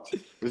fucked.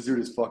 This dude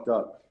is fucked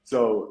up.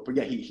 So, but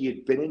yeah, he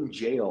had been in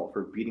jail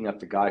for beating up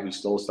the guy who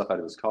stole stuff out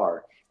of his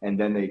car. And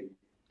then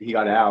he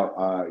got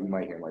out. You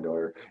might hear my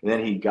daughter. And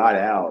then he got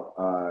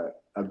out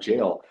of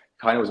jail,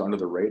 kind of was under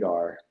the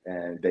radar.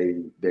 And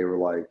they were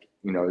like,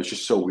 it's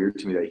just so weird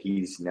to me that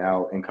he's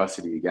now in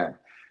custody again.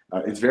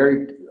 It's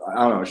very, I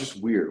don't know, it's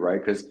just weird,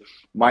 right? Because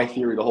my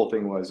theory, the whole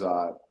thing was,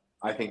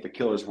 I think the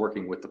killer's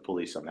working with the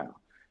police somehow.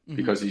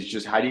 Because he's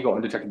just, how do you go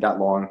undetected that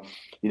long?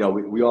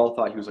 We all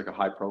thought he was like a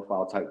high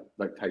profile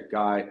type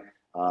guy.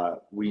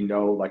 We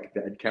know like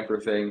the Ed Kemper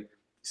thing,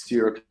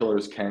 serial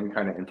killers can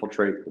kind of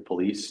infiltrate the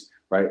police,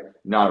 right?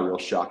 Not a real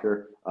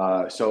shocker.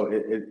 So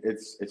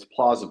it's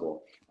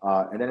plausible.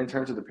 And then in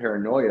terms of the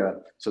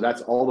paranoia, so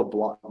that's all the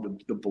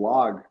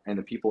blog and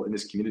the people in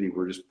this community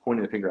were just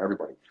pointing the finger at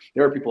everybody.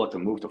 There were people that had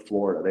to move to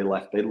Florida. They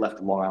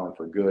left Long Island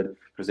for good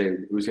because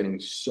it was getting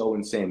so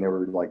insane. They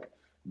were like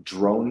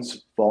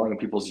drones falling in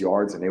people's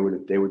yards, and they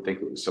would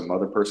think it was some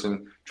other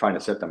person trying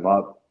to set them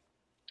up.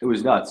 It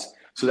was nuts.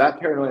 So that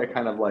paranoia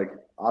kind of like,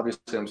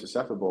 obviously I'm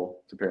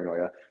susceptible to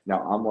paranoia.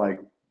 Now I'm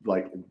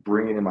like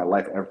bringing in my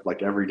life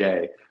every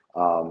day.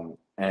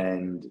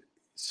 And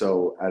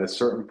so at a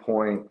certain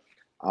point,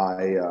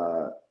 I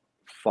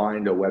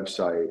find a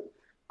website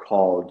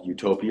called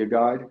Utopia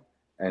Guide,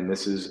 and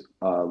this is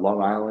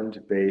Long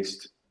Island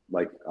based.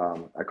 I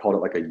called it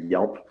like a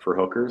Yelp for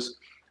hookers.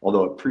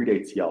 Although it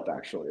predates Yelp,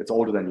 actually. It's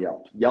older than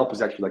Yelp. Yelp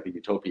is actually like a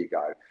Utopia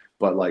Guide.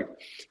 But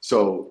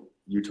so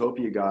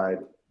Utopia Guide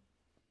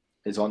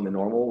is on the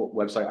normal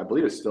website. I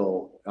believe it's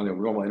still on the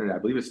normal internet. I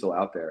believe it's still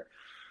out there.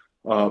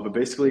 But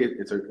basically,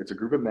 it's a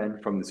group of men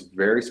from this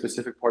very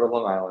specific part of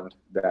Long Island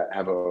that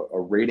have a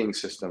rating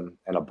system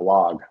and a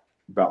blog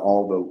about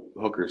all the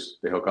hookers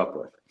they hook up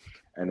with.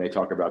 And they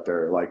talk about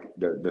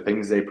the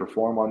things they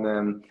perform on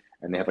them.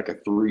 And they have like a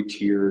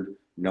 3-tiered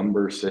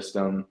number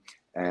system.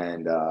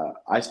 And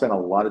I spent a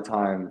lot of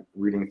time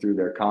reading through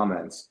their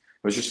comments.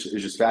 It's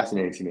just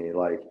fascinating to me.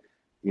 The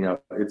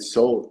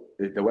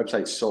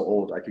website's so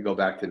old. I could go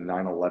back to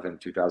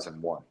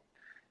 9/11/2001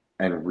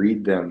 and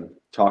read them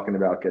talking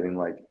about getting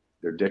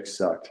their dick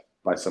sucked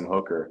by some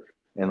hooker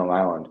in Long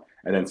Island,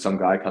 and then some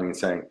guy coming and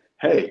saying,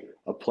 "Hey,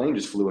 a plane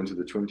just flew into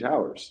the Twin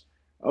Towers."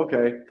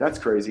 Okay, that's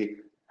crazy.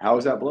 How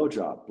is that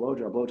blowjob?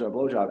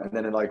 Blowjob. And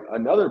then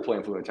another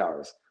plane flew in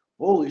towers.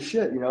 Holy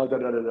shit, da da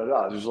da da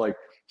da. It was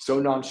so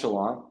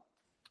nonchalant.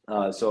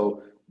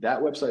 So that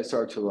website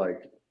started to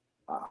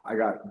I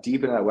got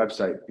deep into that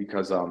website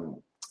because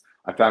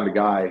I found a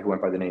guy who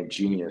went by the name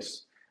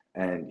Genius,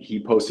 and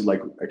he posted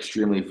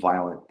extremely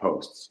violent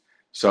posts.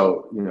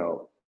 So,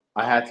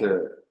 I had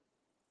to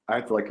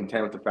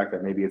contend with the fact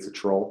that maybe it's a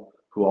troll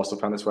who also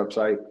found this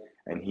website,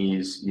 and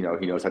he's, he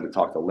knows how to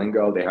talk the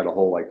lingo. They had a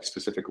whole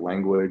specific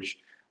language.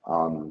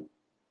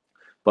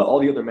 But all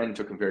the other men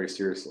took him very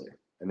seriously,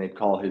 and they'd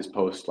call his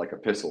posts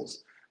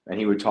epistles. And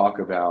he would talk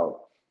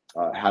about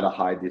how to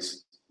hide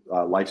this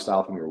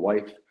lifestyle from your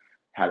wife,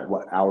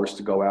 what hours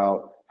to go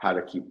out, how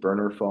to keep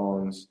burner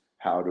phones,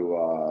 how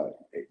to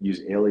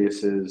use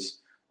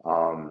aliases.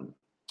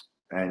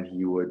 And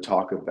he would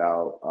talk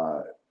about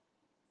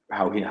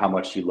how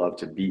much he loved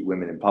to beat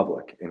women in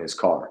public in his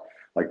car,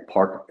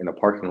 park in a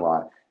parking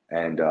lot.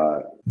 And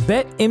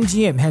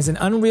BetMGM has an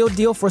unreal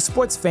deal for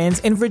sports fans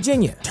in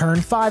Virginia. Turn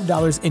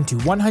 $5 into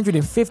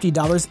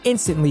 $150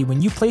 instantly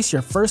when you place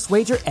your first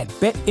wager at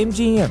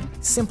BetMGM.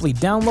 Simply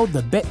download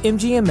the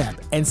BetMGM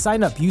app and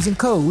sign up using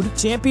code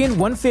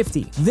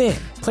Champion150. Then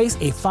Place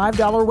a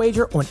 $5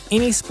 wager on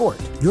any sport.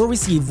 You'll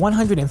receive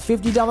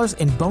 $150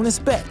 in bonus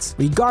bets,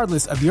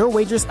 regardless of your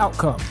wager's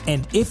outcome.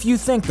 And if you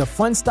think the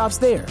fun stops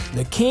there,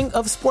 the King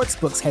of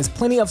Sportsbooks has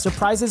plenty of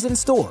surprises in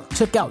store.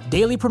 Check out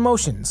daily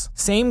promotions,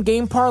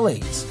 same-game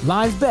parlays,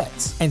 live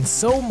bets, and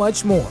so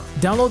much more.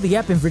 Download the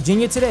app in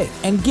Virginia today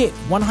and get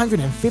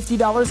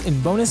 $150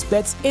 in bonus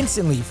bets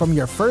instantly from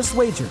your first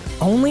wager.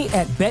 Only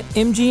at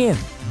BetMGM.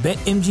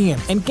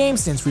 BetMGM and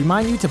GameSense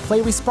remind you to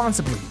play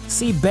responsibly.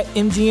 See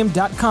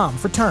BetMGM.com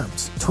for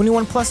terms.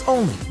 21 plus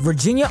only.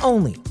 Virginia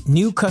only.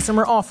 New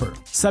customer offer.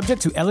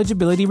 Subject to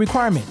eligibility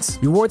requirements.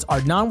 Rewards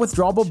are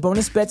non-withdrawable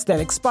bonus bets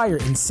that expire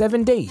in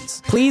 7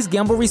 days. Please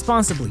gamble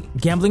responsibly.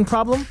 Gambling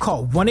problem?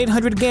 Call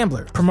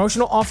 1-800-GAMBLER.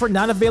 Promotional offer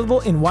not available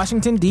in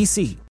Washington,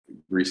 D.C.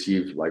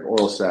 Received like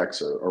oral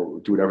sex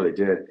or do whatever they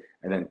did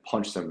and then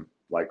punch them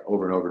like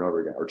over and over and over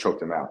again or choke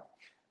them out.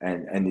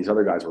 And these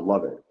other guys would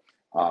love it.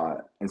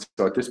 And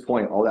so at this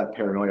point, all that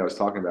paranoia I was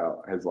talking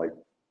about has like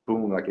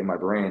boom, like in my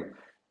brain.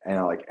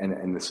 And like,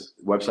 and this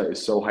website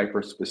is so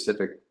hyper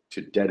specific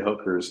to dead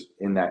hookers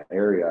in that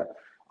area.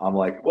 I'm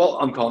like, well,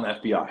 I'm calling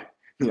the FBI.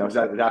 You know, at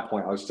that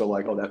point I was still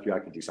like, oh, the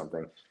FBI could do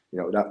something.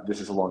 You know,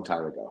 this is a long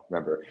time ago,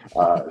 remember?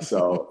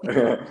 So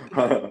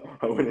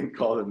I wouldn't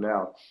call them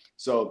now.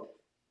 So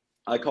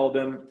I called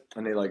them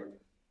and they like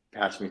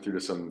patched me through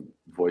to some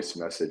voice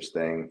message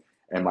thing.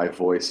 And my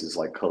voice is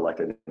like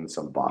collected in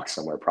some box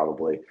somewhere,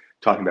 probably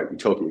talking about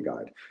Utopia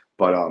Guide.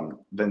 But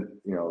then,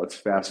 you know, let's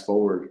fast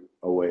forward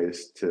a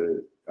ways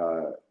to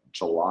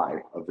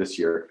July of this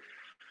year.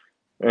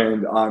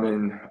 And I'm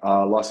in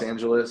Los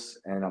Angeles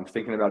and I'm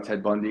thinking about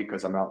Ted Bundy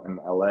because I'm out in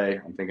LA.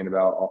 I'm thinking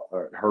about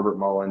Herbert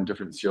Mullen,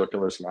 different serial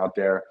killers from out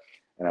there.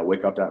 And I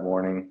wake up that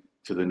morning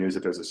to the news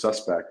that there's a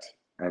suspect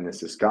and it's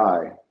this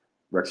guy,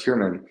 Rex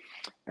Heuermann.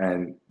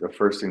 And the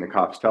first thing the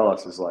cops tell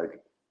us is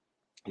like,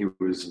 he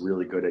was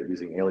really good at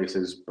using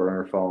aliases,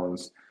 burner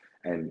phones,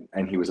 and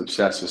he was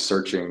obsessed with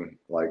searching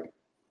like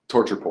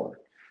torture porn,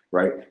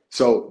 right?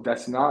 So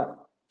that's not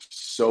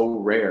so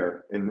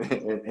rare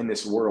in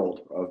this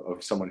world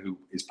of someone who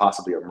is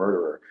possibly a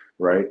murderer,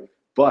 right?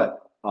 But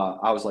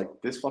I was like,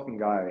 this fucking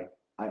guy,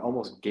 I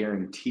almost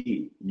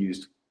guarantee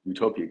used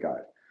Utopia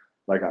Guide.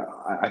 Like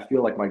I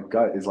feel like my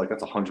gut is like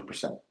that's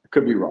 100%. I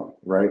could be wrong,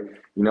 right?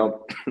 You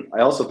know,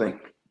 I also think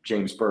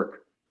James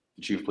Burke,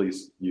 the chief of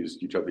police,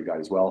 used Utopia Guide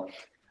as well.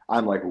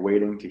 I'm like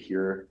waiting to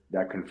hear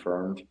that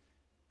confirmed,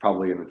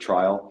 probably in the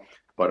trial.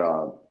 But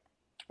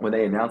when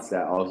they announced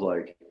that, I was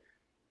like,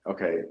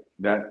 okay,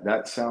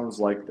 that sounds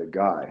like the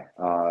guy.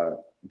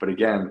 But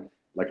again,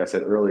 like I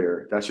said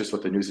earlier, that's just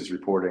what the news is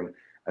reporting,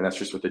 and that's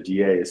just what the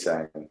DA is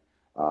saying.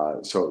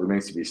 So it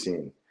remains to be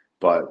seen.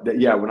 But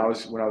yeah, when I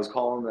was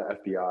calling the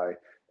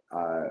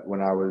FBI,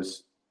 when I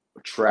was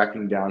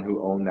tracking down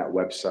who owned that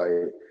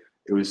website,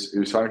 it was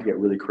starting to get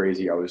really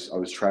crazy. I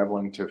was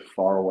traveling to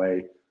far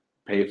away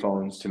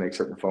payphones to make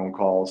certain phone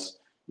calls.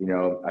 You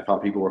know, I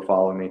thought people were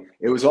following me.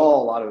 It was a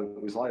lot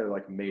of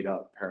like made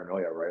up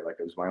paranoia, right? Like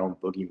it was my own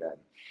boogeyman.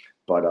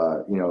 But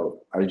you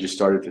know, I just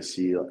started to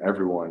see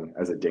everyone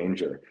as a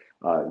danger.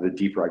 The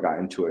deeper I got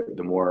into it,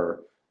 the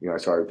more, you know, I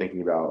started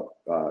thinking about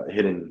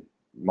hidden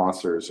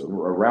monsters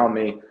around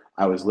me.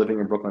 I was living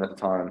in Brooklyn at the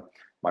time.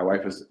 My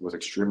wife was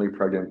extremely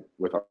pregnant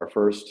with our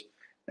first,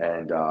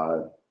 and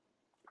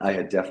I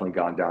had definitely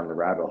gone down the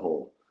rabbit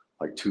hole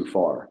like too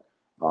far.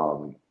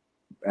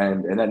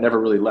 And that never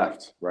really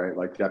left, right?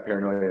 Like that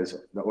paranoia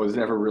was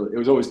never really, it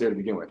was always there to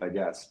begin with, I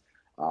guess.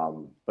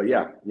 But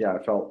yeah,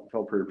 I felt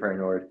pretty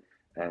paranoid.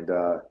 And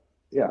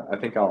yeah, I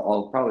think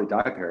I'll probably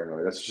die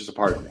paranoid. That's just a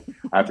part of me.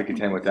 I have to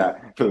contend with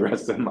that for the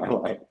rest of my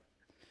life.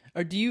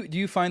 Do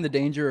you find the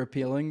danger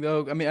appealing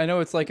though? I mean, I know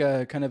it's like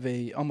a kind of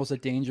almost a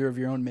danger of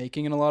your own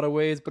making in a lot of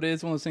ways, but it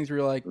is one of those things where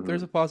you're like,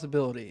 there's a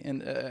possibility.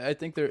 And I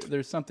think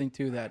there's something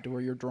to that, to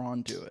where you're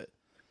drawn to it.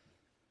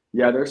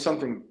 Yeah, there's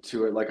something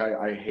to it. Like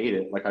I hate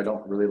it. Like I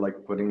don't really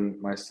like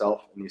putting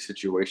myself in these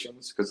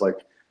situations because, like,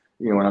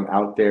 you know, when I'm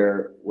out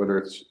there, whether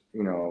it's,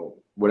 you know,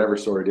 whatever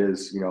story it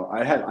is, you know,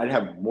 I'd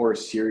have more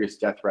serious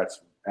death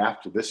threats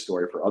after this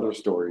story for other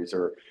stories,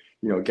 or,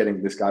 you know,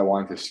 getting this guy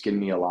wanting to skin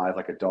me alive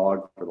like a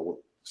dog for the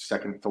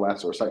second to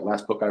last or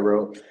last book I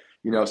wrote.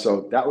 You know,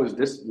 so that was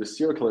this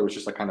serial killer was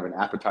just like kind of an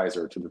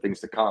appetizer to the things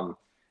to come.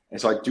 And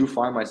so I do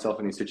find myself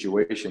in these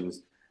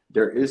situations.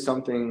 There is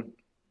something,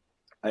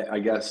 I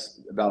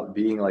guess, about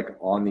being like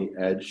on the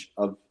edge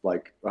of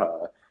like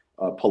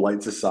a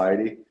polite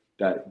society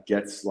that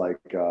gets like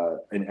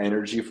an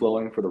energy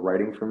flowing for the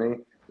writing for me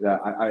that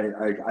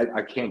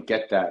I can't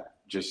get that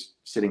just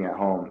sitting at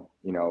home,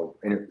 you know,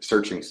 and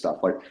searching stuff.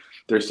 Like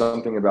there's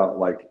something about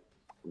like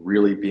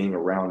really being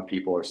around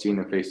people or seeing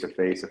them face to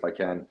face if I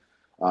can.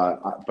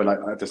 But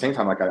at the same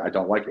time, like I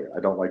don't like it. I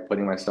don't like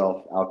putting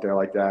myself out there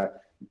like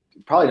that.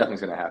 Probably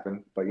nothing's going to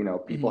happen, but you know,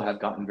 people have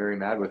gotten very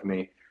mad with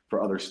me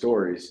for other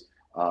stories.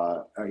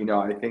 You know,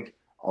 I think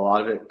a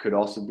lot of it could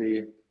also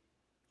be,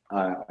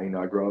 you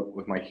know, I grew up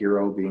with my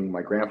hero being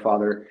my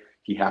grandfather.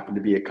 He happened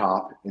to be a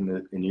cop in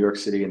New York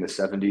City in the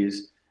 70s.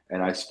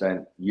 And I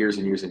spent years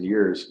and years and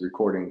years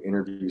recording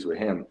interviews with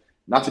him.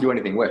 not to do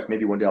anything with.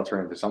 Maybe one day I'll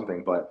turn into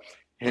something, but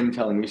him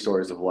telling me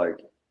stories of like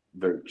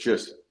the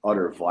just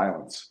utter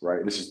violence,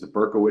 right? This is the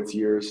Berkowitz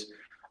years.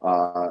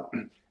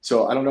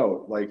 So I don't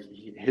know, like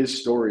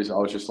his stories, I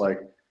was just like,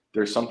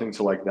 there's something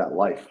to like that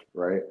life,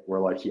 right? Where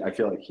like I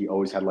feel like he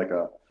always had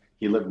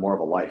he lived more of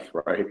a life,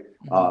 right?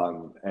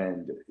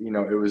 And you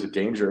know, it was a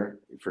danger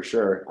for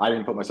sure. I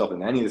didn't put myself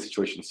in any of the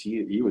situations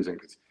he was in,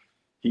 because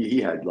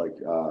he had like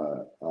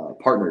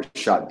partners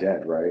shot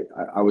dead, right?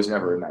 I was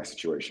never in that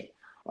situation.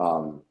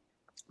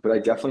 But I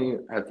definitely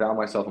had found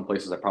myself in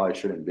places I probably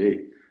shouldn't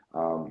be.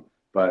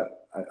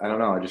 But I don't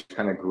know, I just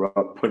kind of grew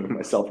up putting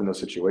myself in those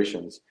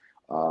situations.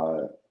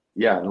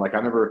 Yeah, and like I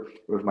remember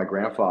with my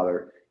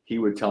grandfather, he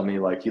would tell me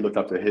like he looked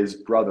up to his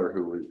brother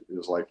who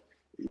was like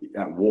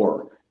at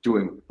war,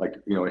 doing like,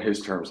 you know, in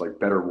his terms, like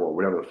better war,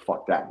 whatever the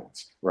fuck that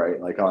means, right?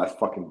 Like, oh, that's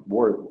fucking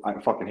war. I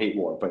fucking hate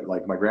war. But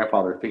like my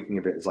grandfather thinking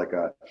of it as like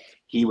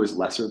he was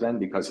lesser than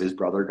because his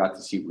brother got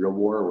to see real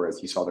war, whereas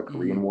he saw the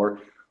Korean War.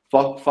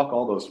 Fuck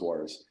all those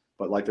wars.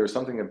 But like there's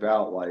something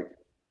about like,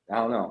 I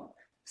don't know,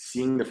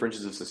 seeing the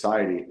fringes of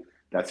society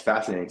that's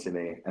fascinating to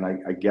me. And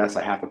I guess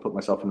I have to put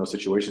myself in those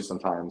situations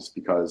sometimes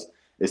because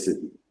it's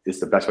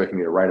the best way for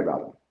me to write about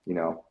them, you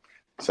know?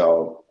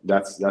 So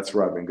that's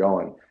where I've been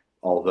going.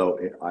 Although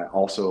I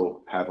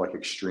also have like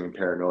extreme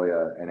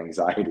paranoia and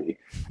anxiety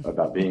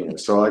about being in it.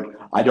 So like,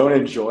 I don't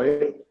enjoy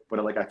it,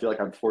 but like, I feel like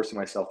I'm forcing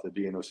myself to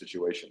be in those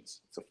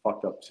situations. It's a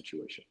fucked up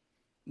situation.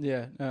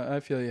 Yeah, no, I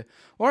feel you.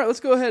 All right, let's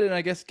go ahead and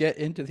I guess get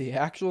into the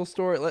actual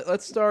story.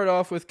 Let's start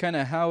off with kind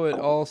of how it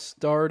all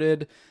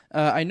started.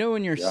 I know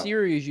in your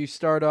series you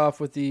start off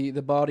with the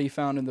body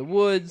found in the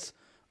woods,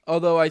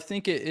 although I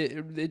think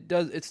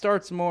it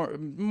starts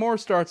more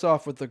starts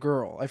off with the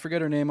girl. I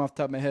forget her name off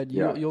the top of my head.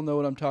 You'll know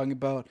what I'm talking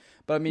about.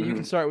 But I mean, you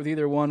can start with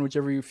either one,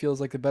 whichever you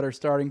feels like the better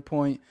starting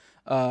point,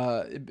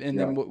 and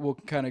then we'll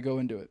kind of go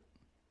into it.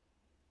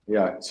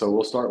 Yeah, so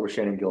we'll start with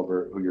Shannon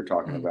Gilbert, who you're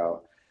talking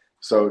about.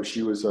 So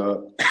she was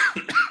a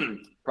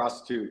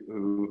prostitute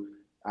who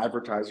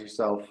advertised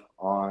herself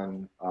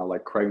on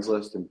like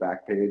Craigslist and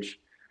Backpage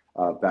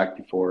back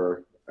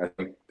before I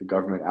think the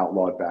government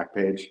outlawed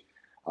Backpage.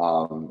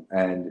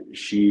 And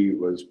she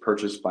was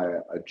purchased by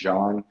a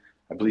John,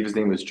 I believe his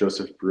name was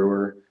Joseph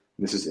Brewer.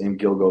 This is in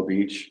Gilgo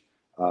Beach,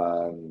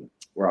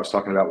 where I was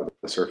talking about what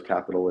the surf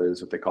capital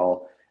is, what they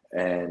call.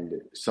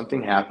 And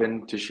something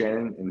happened to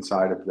Shannon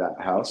inside of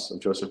that house of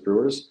Joseph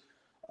Brewer's.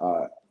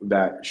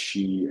 That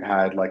she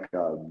had like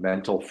a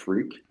mental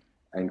freak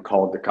and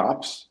called the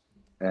cops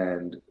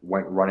and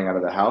went running out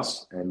of the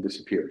house and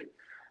disappeared.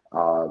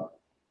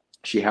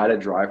 She had a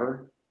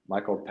driver,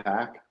 Michael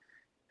Pack.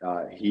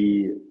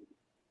 He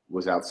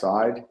was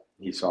outside.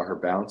 He saw her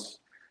bounce.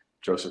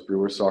 Joseph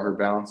Brewer saw her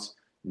bounce.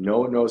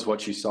 No one knows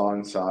what she saw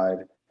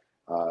inside.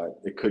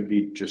 It could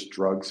be just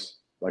drugs,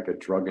 like a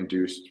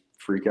drug-induced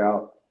freak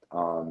out.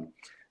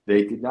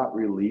 They did not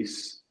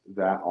release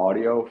that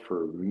audio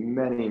for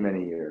many,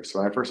 many years. So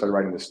when I first started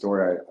writing this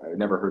story, I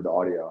never heard the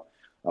audio.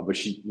 But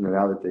she, you know,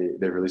 now that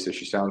they released it,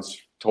 she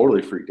sounds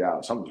totally freaked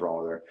out. Something's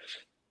wrong with her.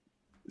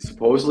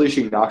 Supposedly,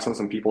 she knocks on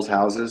some people's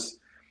houses,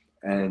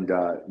 and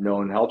no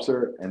one helps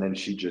her, and then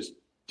she just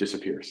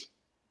disappears.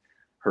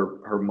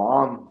 Her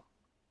mom,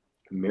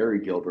 Mary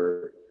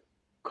Gilbert,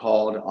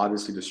 called,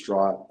 obviously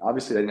distraught.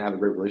 Obviously, they didn't have a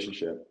great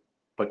relationship,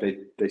 but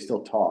they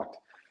still talked,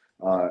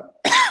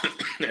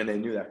 and they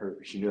knew that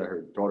she knew that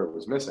her daughter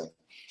was missing.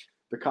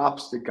 The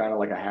cops did kind of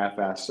like a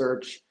half-assed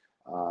search.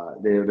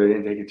 They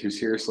didn't take it too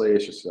seriously.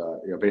 It's just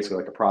you know, basically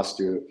like a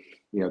prostitute.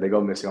 You know, they go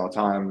missing all the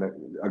time.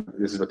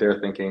 This is what they're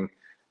thinking,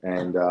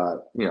 and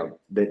you know,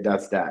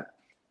 that's that.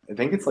 I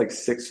think it's like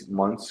 6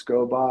 months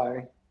go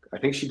by. I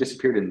think she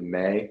disappeared in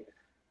May.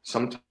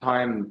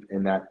 Sometime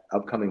in that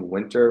upcoming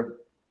winter,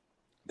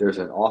 there's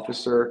an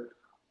officer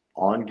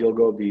on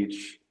Gilgo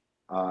Beach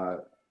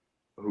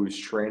who's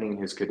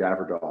training his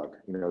cadaver dog.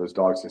 You know, those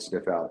dogs that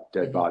sniff out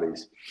dead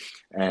bodies.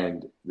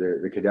 And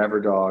the cadaver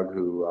dog,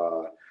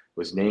 who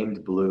was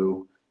named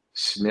Blue,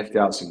 sniffed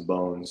out some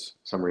bones,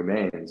 some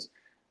remains.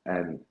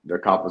 And the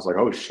cop was like,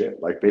 oh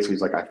shit. Like, basically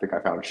he's like, I think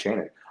I found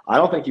Shannon. I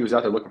don't think he was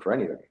out there looking for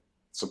anything.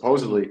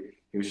 Supposedly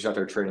he was just out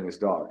there training his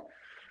dog.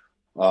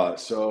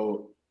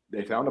 So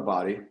they found a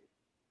body.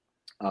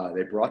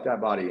 They brought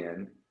that body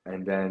in,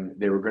 and then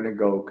they were going to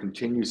go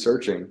continue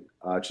searching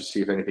to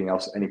see if anything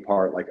else, any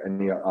part, like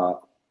any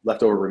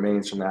leftover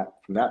remains from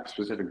that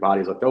specific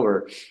body is left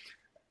over.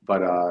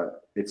 But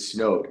it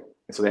snowed,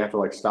 and so they have to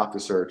like stop the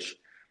search.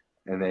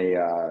 And they,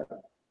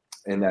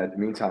 in that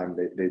meantime,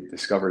 they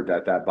discovered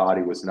that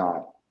body was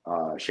not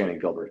Shannon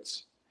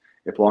Gilbert's.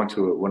 It belonged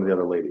to one of the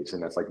other ladies,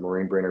 and that's like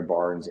Maureen Brainerd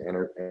Barnes,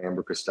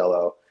 Amber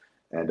Costello,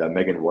 and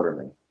Megan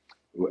Waterman.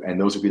 And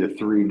those would be the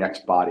three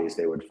next bodies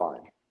they would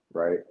find,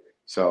 right?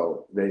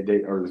 So they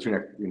or the two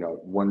next, you know,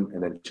 one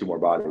and then two more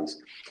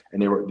bodies,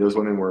 and those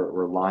women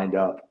were lined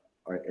up,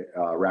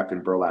 wrapped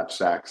in burlap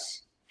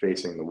sacks,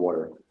 facing the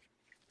water.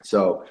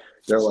 So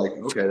they're like,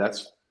 okay,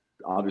 that's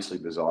obviously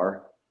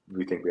bizarre.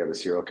 We think we have a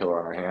serial killer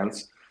on our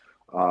hands.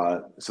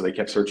 So they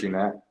kept searching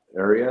that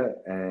area,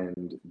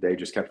 and they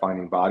just kept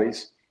finding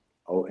bodies.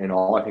 in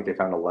all, I think they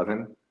found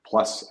 11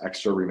 plus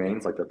extra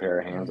remains, like the pair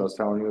of hands I was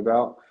telling you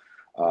about.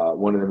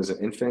 One of them is an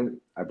infant.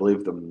 I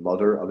believe the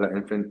mother of that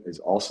infant is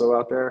also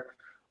out there.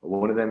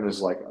 One of them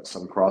is like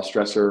some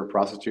cross-dresser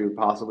prostitute,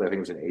 possibly. I think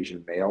it was an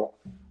Asian male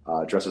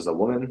dressed as a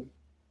woman.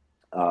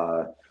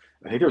 I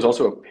think there was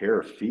also a pair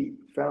of feet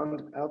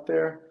found out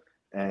there,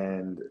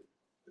 and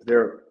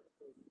there.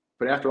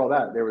 But after all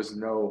that, there was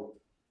no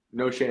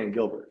Shannon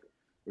Gilbert,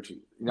 which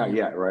not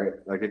yet, right?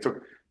 Like it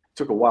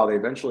took a while. They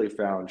eventually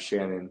found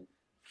Shannon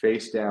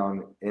face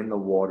down in the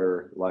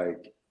water,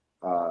 like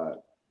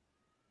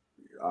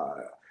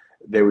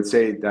they would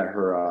say that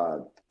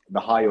her the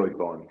hyoid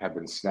bone had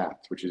been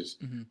snapped, which is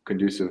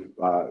conducive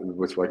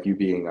with like you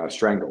being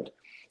strangled.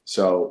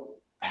 So,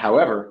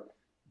 however,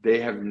 they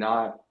have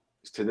not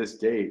to this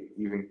date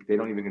they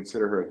don't even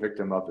consider her a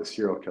victim of the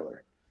serial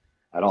killer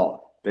at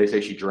all. They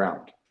say she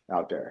drowned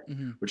out there,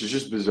 which is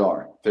just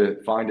bizarre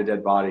to find a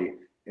dead body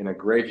in a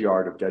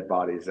graveyard of dead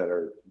bodies that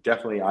are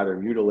definitely either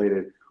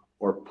mutilated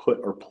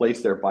or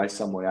placed there by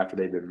someone after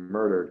they've been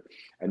murdered.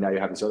 And now you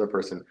have this other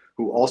person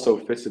who also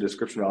fits the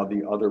description of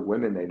the other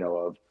women they know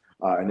of.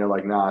 And they're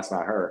like, nah, it's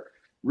not her.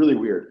 Really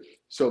weird.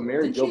 So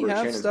Mary Gilbert, Didn't she have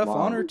Shannon's stuff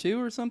mom, on her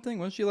too or something?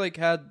 Wasn't she like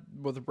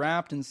was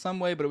wrapped in some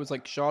way, but it was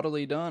like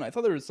shoddily done? I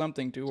thought there was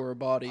something to her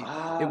body.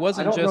 It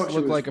wasn't just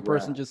look like a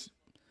person just...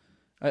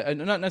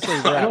 not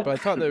necessarily wrapped, but I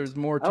thought there was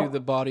more to the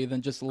body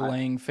than just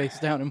laying face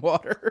down in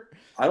water.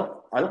 I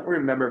don't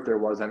remember if there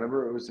was. I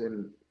remember it was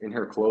in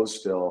her clothes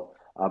still,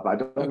 but I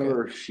don't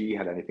remember if she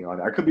had anything on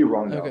it. I could be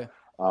wrong though,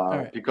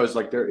 right. Because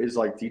like there is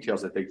like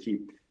details that they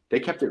keep. They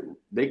kept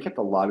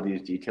a lot of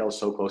these details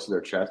so close to their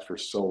chest for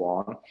so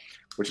long,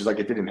 which is like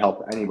it didn't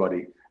help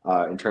anybody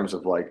in terms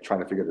of like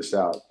trying to figure this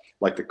out.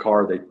 Like the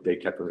car, they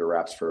kept under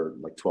wraps for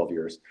like 12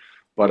 years.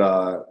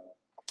 But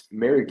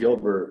Mary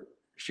Gilbert,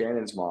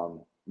 Shannon's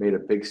mom, made a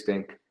big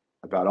stink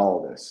about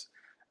all of this.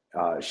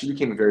 She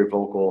became very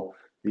vocal.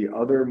 The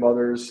other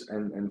mothers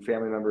and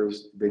family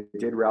members, they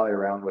did rally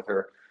around with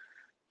her.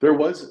 There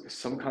was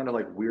some kind of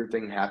like weird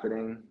thing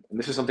happening. And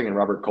this is something in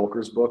Robert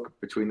Kolker's book,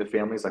 Between the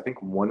Families. I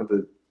think one of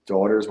the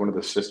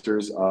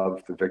sisters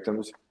of the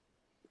victims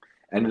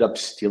ended up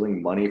stealing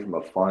money from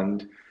a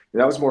fund. And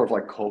that was more of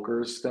like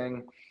Kolker's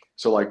thing.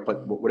 So like,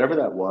 but whatever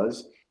that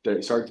was,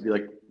 there started to be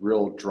like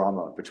real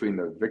drama between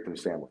the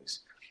victims'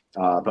 families.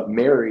 But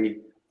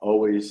Mary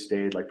always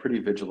stayed like pretty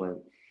vigilant.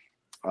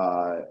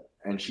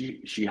 And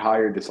she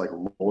hired this like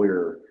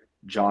lawyer,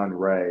 John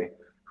Ray,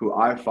 who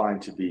I find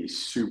to be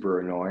super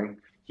annoying.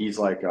 He's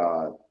like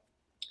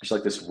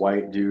this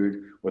white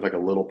dude with like a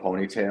little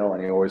ponytail,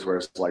 and he always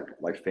wears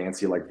like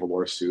fancy like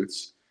velour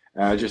suits.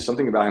 And just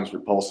something about him is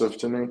repulsive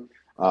to me.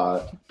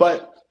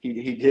 But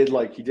he did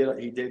keep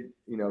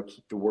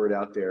the word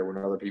out there when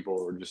other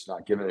people were just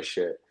not giving a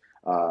shit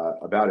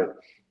about it.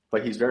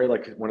 But he's very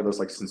like one of those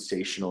like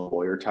sensational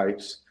lawyer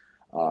types.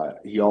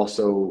 He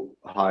also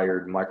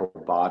hired Michael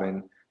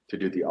Baden to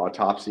do the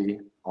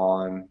autopsy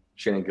on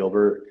Shannon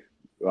Gilbert.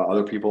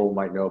 Other people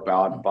might know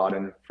about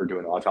Baden for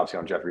doing the autopsy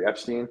on Jeffrey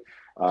Epstein.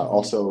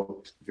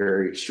 Also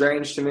very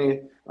strange to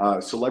me.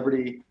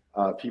 Celebrity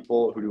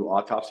people who do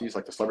autopsies,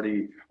 like the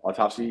celebrity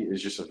autopsy,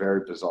 is just a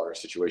very bizarre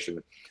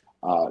situation.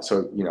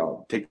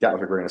 So, take that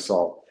with a grain of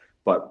salt.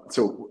 But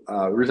so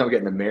the reason I'm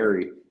getting to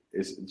Mary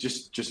is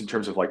just in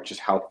terms of like just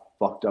how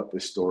fucked up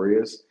this story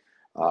is.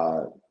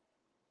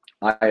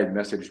 I had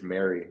messaged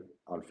Mary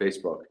on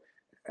Facebook,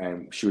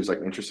 and she was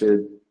like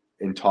interested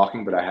in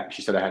talking, but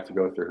she said I had to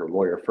go through her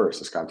lawyer first.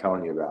 This guy I'm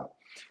telling you about.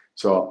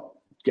 So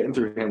getting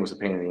through him was a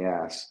pain in the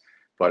ass.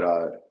 But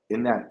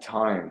in that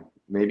time,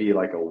 maybe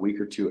like a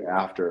week or two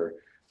after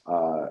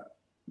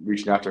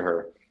reaching out to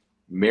her,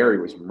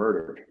 Mary was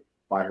murdered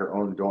by her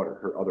own daughter,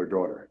 her other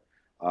daughter,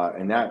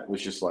 and that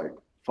was just like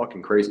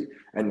fucking crazy.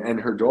 And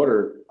her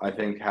daughter, I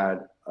think,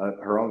 had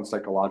her own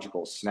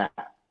psychological snap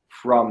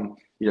from,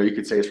 you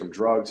could say it's from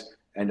drugs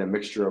and a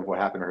mixture of what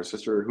happened to her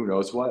sister, who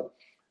knows what.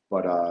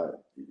 But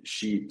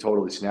she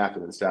totally snapped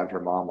and then stabbed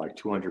her mom like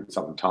 200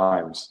 something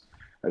times,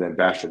 and then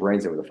bashed her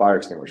brains in with a fire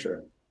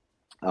extinguisher.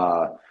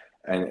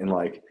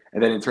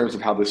 And then in terms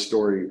of how this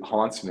story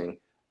haunts me,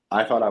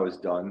 I thought I was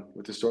done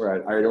with the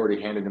story. I had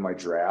already handed in my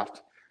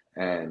draft,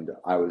 and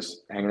I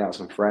was hanging out with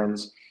some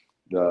friends.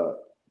 The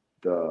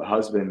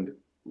husband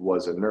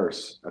was a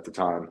nurse at the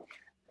time,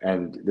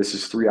 and this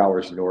is 3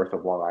 hours north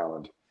of Long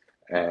Island.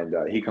 And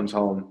he comes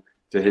home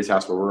to his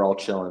house where we're all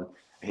chilling,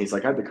 and he's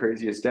like, I had the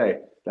craziest day.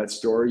 That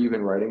story you've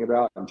been writing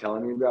about and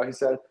telling me about, he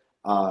said,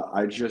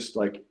 I just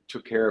like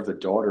took care of the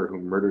daughter who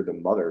murdered the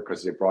mother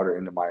because they brought her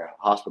into my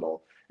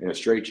hospital in a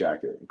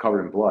straitjacket and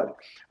covered in blood.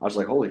 I was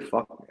like, holy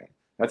fuck, man,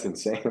 that's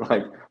insane.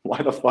 Like,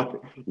 why the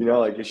fuck,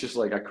 like, it's just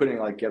like, I couldn't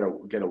like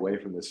get away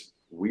from this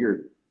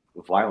weird,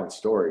 violent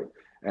story.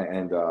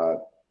 And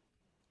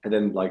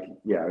then like,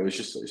 yeah, it was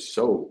just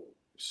so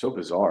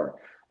bizarre.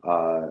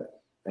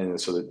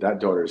 And so that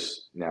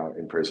daughter's now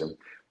in prison.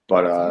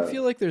 But do you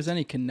feel like there's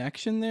any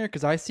connection there?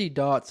 Because I see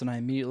dots and I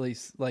immediately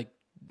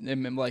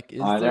am like,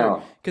 is I there?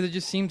 know. Because it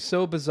just seems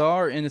so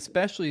bizarre, and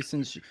especially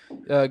since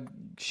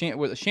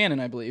Shannon,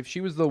 I believe, she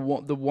was the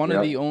one Yep.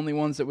 of the only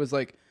ones that was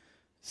like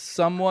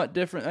somewhat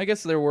different. I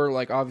guess there were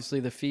like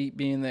obviously the feet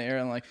being there,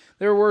 and like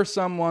there were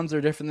some ones that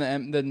are different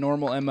than the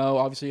normal MO.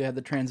 Obviously, you had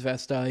the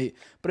transvestite,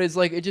 but it's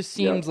like it just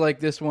seems like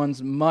this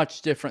one's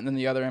much different than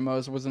the other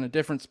MOs. It was in a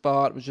different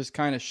spot. It was just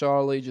kind of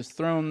Charlie just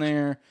thrown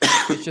there.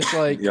 It's just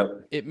like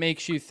it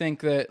makes you think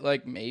that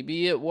like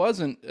maybe it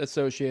wasn't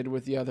associated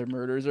with the other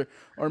murders,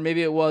 or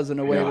maybe it was in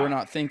a way we're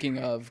not thinking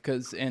of.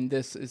 And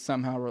this is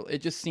somehow it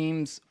just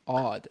seems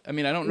odd. I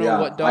mean, I don't know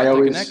what dot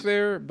to connect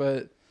there,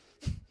 but.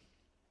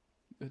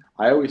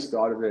 I always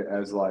thought of it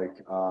as like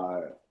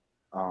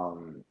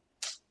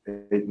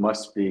it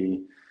must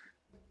be.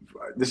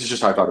 This is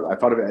just how I thought of it. I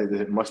thought of it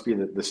as it must be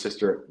that the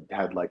sister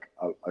had like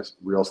a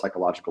real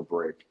psychological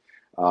break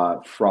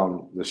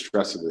from the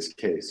stress of this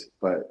case.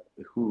 But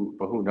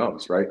who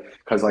knows, right?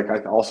 Because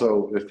like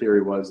also the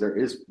theory was there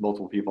is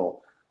multiple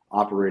people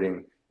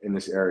operating in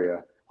this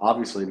area.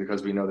 Obviously,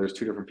 because we know there's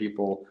two different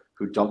people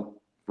who dump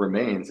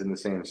remains in the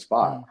same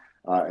spot,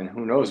 and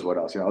who knows what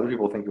else. Other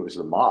people think it was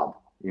the mob.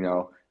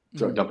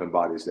 Dumping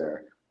bodies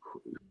there.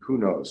 Who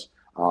knows?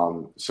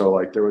 So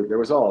like there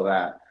was all of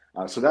that.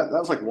 So that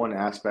was like one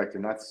aspect,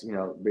 and that's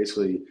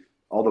basically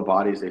all the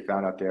bodies they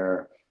found out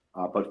there.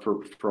 But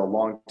for a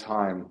long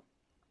time,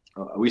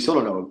 we still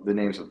don't know the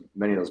names of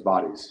many of those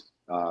bodies.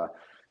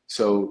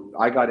 So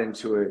I got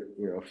into it,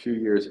 a few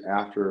years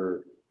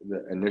after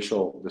the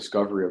initial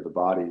discovery of the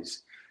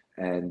bodies,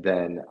 and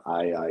then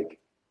like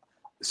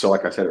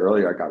I said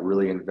earlier, I got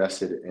really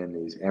invested in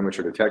these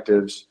amateur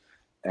detectives.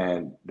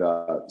 And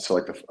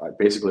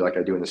basically, like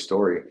I do in the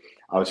story,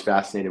 I was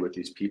fascinated with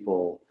these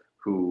people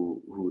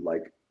who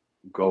like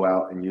go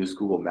out and use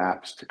Google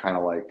Maps to kind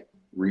of like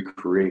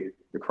recreate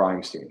the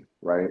crime scene,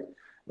 right?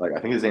 Like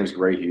I think his name's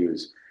Gray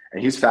Hughes, and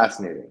he's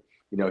fascinating,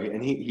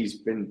 and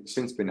he's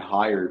since been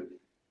hired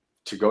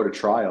to go to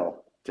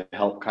trial to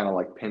help kind of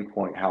like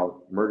pinpoint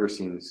how murder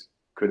scenes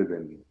could have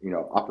been,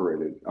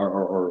 operated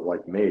or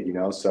like made,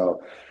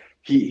 So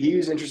he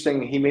was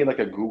interesting. He made like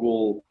a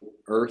Google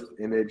Earth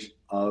image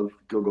of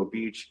Gilgo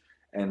Beach,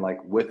 and like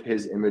with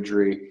his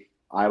imagery,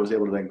 I was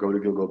able to then go to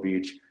Gilgo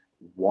Beach,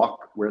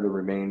 walk where the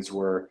remains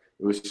were.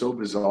 It was so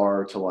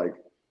bizarre to like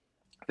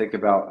think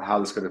about how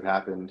this could have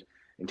happened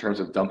in terms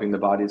of dumping the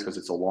bodies, because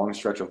it's a long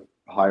stretch of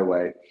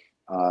highway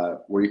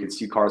where you could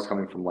see cars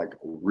coming from like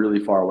really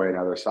far away on the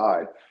other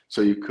side.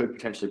 So you could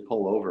potentially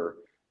pull over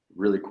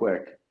really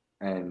quick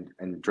and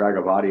drag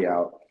a body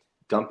out,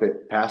 dump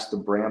it past the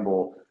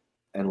bramble,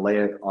 and lay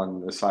it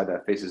on the side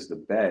that faces the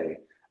bay,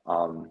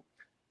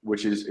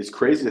 which is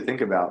crazy to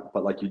think about.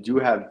 But like you do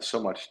have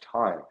so much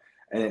time,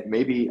 and it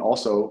may be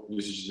also,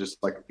 this is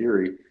just like a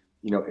theory,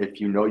 if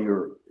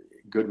you're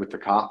good with the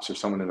cops or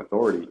someone in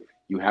authority,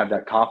 you have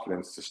that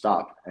confidence to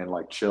stop and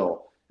like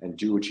chill and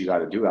do what you got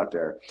to do out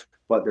there.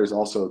 But there's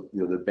also,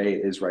 the bay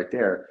is right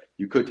there.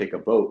 You could take a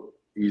boat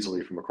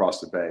easily from across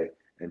the bay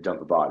and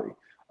dump a body.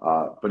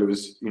 But it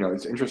was,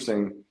 it's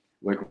interesting.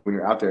 Like when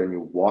you're out there and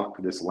you walk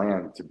this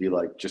land, to be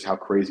like just how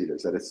crazy it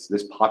is that it's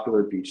this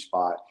popular beach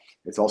spot.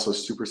 It's also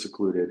super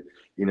secluded.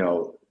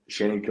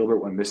 Shannon Gilbert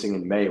went missing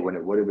in May when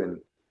it would have been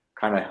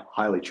kind of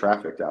highly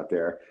trafficked out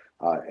there.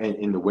 And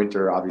in the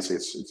winter, obviously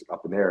it's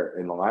up in there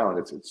in Long Island.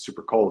 It's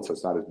super cold, so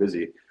it's not as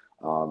busy.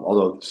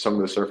 Although some of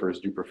the surfers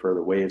do prefer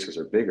the waves because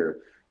they're bigger.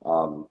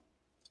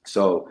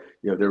 So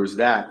there was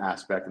that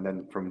aspect, and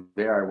then from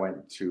there I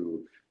went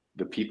to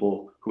the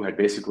people who had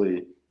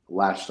basically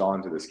latched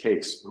on to this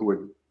case, who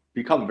would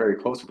become very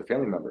close with the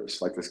family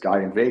members, like this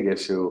guy in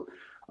Vegas who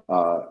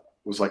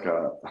was like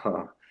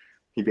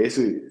he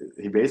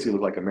basically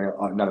looked like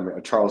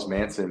a Charles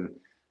Manson,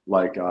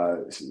 like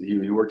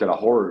he worked at a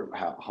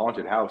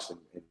haunted house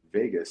in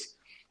Vegas,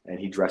 and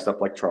he dressed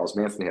up like Charles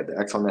Manson. He had the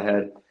X on the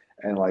head,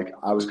 and like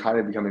I was kind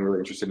of becoming really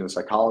interested in the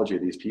psychology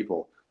of these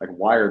people. Like,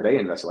 why are they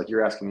invested? Like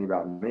you're asking me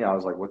about me, I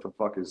was like, what the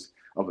fuck is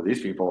up with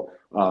these people?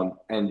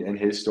 And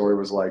his story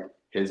was like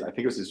I think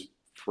it was his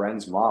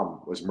friend's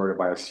mom was murdered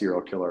by a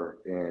serial killer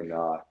in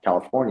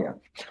California.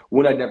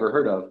 One I'd never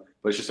heard of,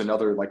 but it's just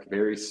another like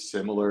very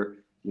similar,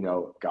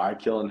 guy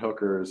killing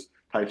hookers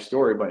type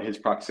story, but his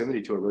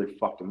proximity to it really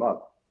fucked him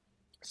up.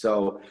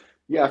 So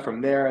yeah,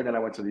 from there, and then I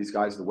went to these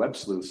guys, the web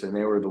sleuths, and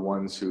they were the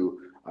ones who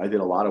I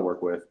did a lot of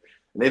work with,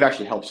 and they've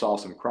actually helped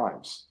solve some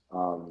crimes.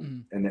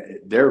 And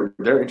they're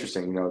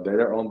interesting.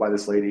 They're owned by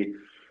this lady,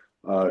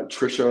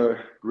 Trisha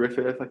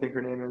Griffith, I think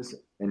her name is,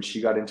 and she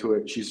got into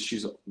it.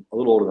 She's a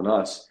little older than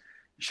us.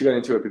 She got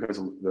into it because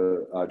of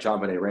the John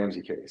Benet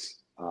Ramsey case.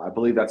 I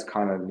believe that's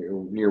kind of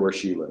near where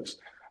she lives.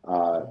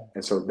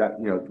 And so that,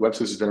 web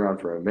sleuths has been around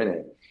for a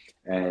minute,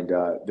 and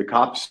the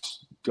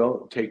cops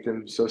don't take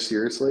them so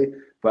seriously,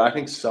 but I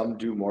think some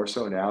do more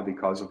so now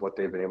because of what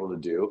they've been able to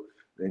do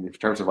in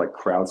terms of like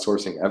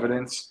crowdsourcing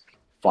evidence,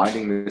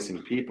 finding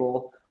missing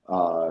people.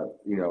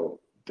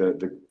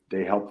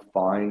 They help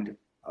find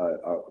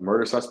a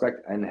murder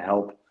suspect and they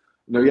help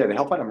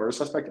find a murder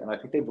suspect, and I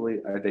think they believe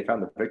they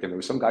found the victim. It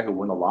was some guy who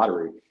won the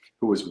lottery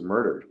who was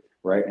murdered,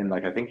 right? And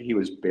like I think he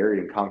was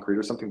buried in concrete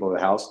or something below the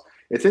house.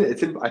 It's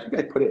in. I think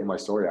I put it in my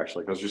story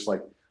actually, because just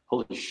like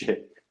holy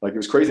shit, like it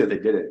was crazy that they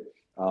did it,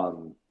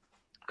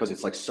 because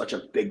it's like such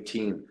a big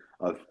team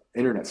of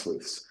internet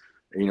sleuths.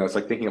 You know, it's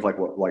like thinking of like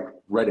what like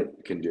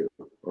Reddit can do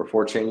or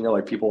 4chan, you know,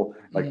 like people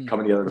like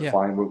coming together to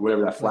find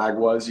whatever that flag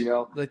was, you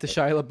know, like the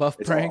Shia LaBeouf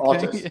it's prank all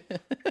thing.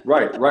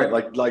 right.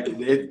 Like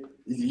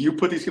you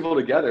put these people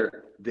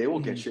together, they will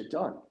get shit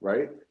done,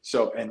 right?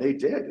 So, and they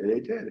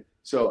did.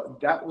 So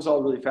that was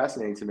all really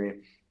fascinating to me.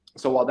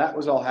 So while that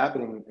was all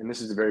happening, and this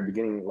is the very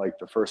beginning, like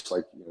the first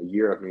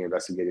year of me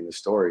investigating the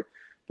story,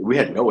 we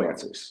had no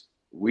answers.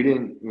 We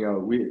didn't,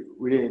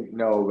 we didn't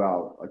know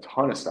about a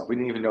ton of stuff. We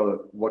didn't even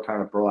know what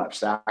kind of burlap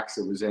sacks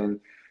it was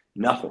in.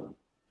 Nothing.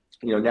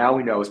 Now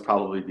we know it's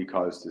probably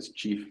because this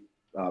Chief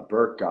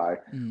Burke guy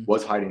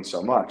was hiding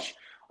so much.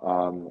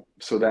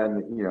 So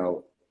then,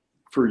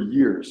 for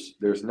years,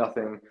 there's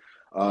nothing.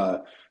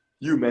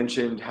 You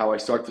mentioned how I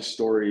start the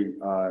story,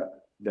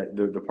 that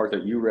the part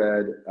that you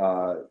read,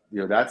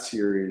 that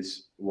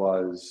series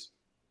was,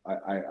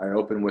 I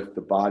open with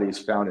the bodies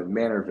found in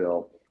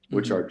Manorville,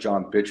 which are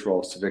John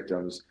Bittrolf's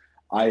victims.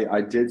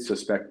 I did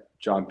suspect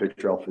John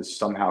Bittrolf is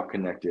somehow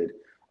connected,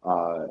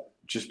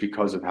 just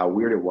because of how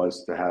weird it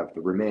was to have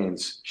the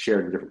remains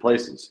shared in different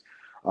places.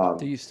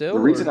 Do you still? The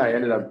reason I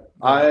ended up,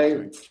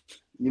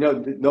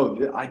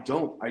 no, I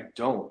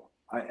don't.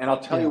 And I'll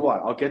tell you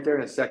what, I'll get there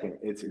in a second.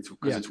 It's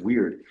because it's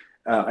weird.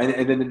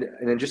 And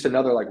then just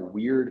another like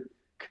weird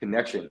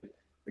connection.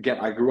 Again,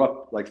 I grew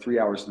up like 3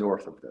 hours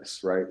north of this,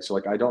 right? So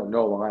like I don't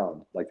know Long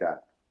Island like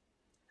that.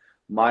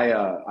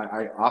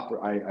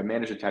 I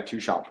managed a tattoo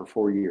shop for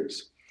 4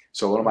 years.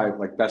 So one of my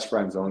like best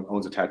friends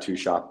owns a tattoo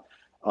shop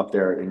up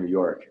there in New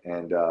York,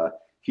 and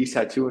he's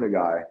tattooing a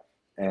guy.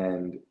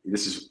 And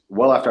this is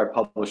well after I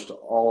published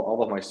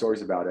all of my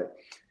stories about it.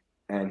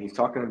 And he's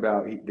talking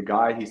about the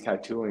guy he's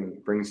tattooing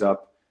brings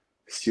up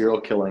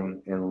serial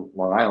killing in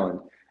Long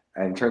Island.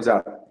 And it turns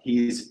out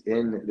he's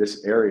in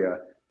this area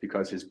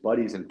because his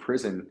buddy's in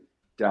prison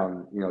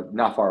down,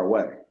 not far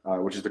away,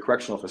 which is the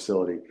correctional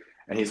facility.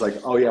 And he's like,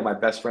 oh yeah, my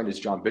best friend is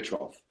John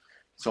Bittrolf.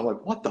 So I'm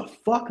like, what the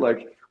fuck?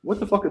 Like, what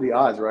the fuck are the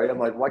odds, right? I'm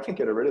like, well, I can't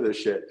get rid of this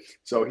shit.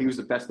 So he was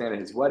the best man at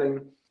his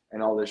wedding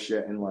and all this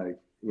shit. And like,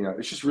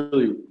 it's just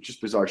really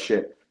just bizarre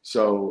shit.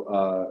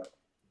 So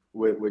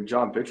with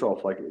John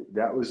Bittrolf, like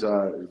that was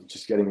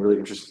just getting really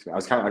interesting.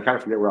 I kind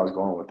of forget where I was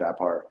going with that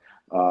part.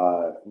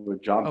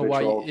 With John Bittrolf.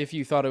 Why, if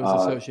you thought it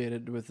was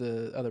associated with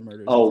the other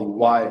murders?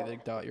 Why?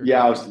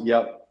 Yeah,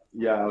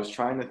 I was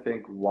trying to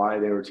think why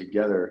they were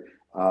together.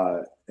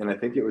 And I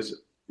think it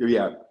was,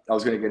 I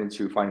was going to get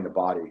into finding the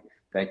body.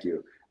 Thank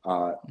you.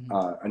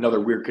 Another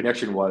weird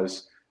connection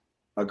was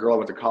a girl I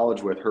went to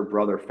college with, her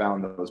brother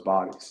found those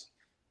bodies.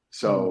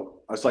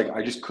 So I was like,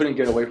 I just couldn't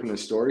get away from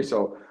this story.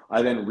 So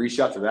I then reached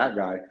out to that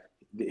guy.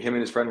 Him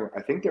and his friend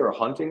I think they were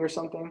hunting or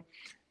something,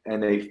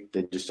 and they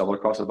just stumbled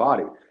across the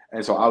body.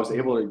 And so I was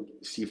able to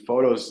see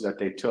photos that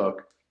they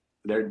took.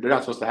 They're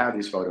not supposed to have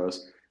these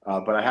photos,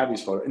 but I have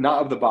these photos,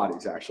 not of the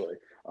bodies actually.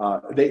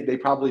 They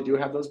probably do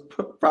have those.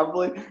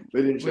 Probably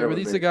they didn't share. Were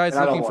these the guys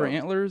looking for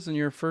antlers in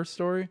your first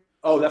story?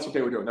 Oh, that's what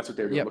they were doing.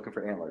 Looking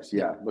for antlers.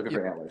 Yeah, looking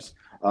for antlers.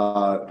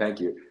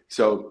 Thank you.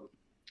 So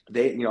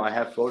they, I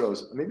have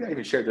photos. Maybe I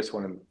even shared this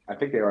one. And I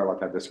think they are like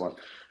that. This one,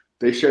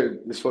 they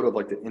shared this photo of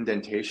like the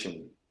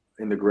indentation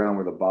in the ground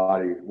where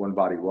one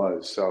body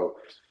was. So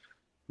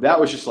that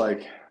was just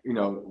like,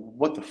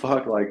 what the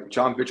fuck? Like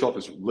John Bittrolf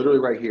is literally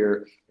right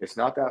here. It's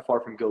not that far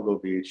from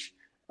Gilgo Beach.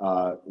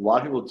 A lot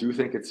of people do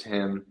think it's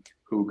him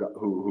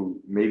who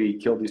maybe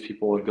killed these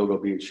people in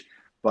Gilgo Beach.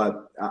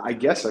 But I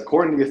guess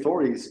according to the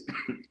authorities,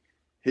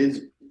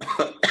 his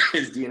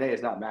DNA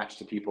is not matched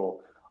to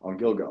people on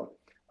Gilgo.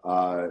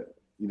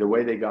 The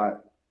way they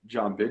got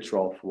John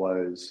Bittrolf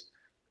was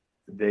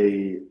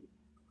the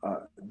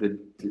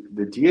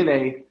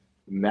DNA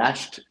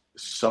matched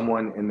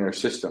someone in their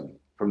system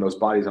from those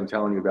bodies I'm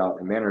telling you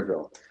about in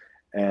Manorville.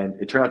 And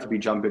it turned out to be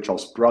John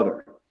Bittrolf's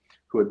brother,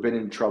 who had been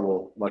in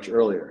trouble much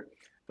earlier.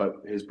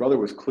 But his brother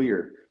was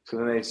cleared. So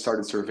then they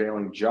started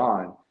surveilling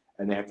John,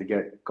 and they have to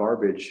get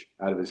garbage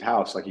out of his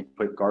house. Like he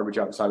put garbage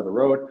outside of the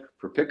road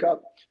for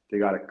pickup. They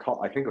got a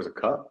call, I think it was a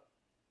cup,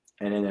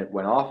 and then it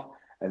went off,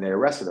 and they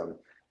arrested him.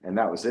 And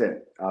that was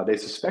it. They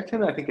suspect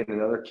him, I think, in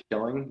another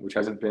killing, which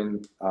hasn't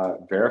been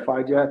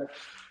verified yet.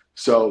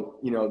 So,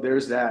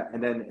 there's that.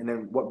 And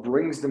then what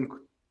brings them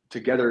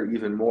together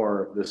even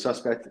more, the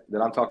suspect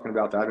that I'm talking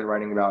about, that I've been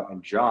writing about,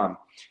 and John,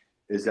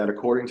 is that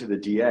according to the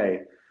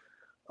DA,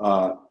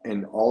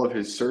 in all of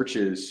his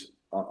searches,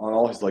 on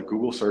all his like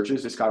Google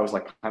searches, this guy was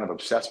like kind of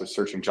obsessed with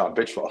searching John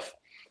Bittrolf.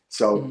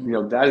 So,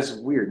 that is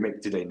weird.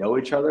 Did they know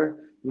each other?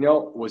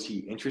 Was he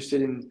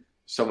interested in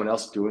someone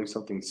else doing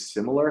something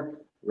similar?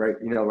 Right,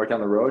 right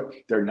down the road.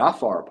 They're not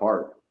far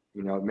apart.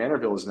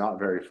 Manorville is not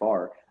very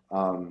far.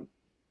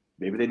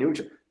 Maybe they knew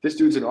each other. This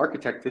dude's an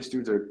architect. This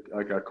dude's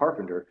like a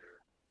carpenter.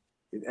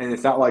 And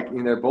it's not like,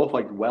 they're both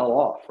like well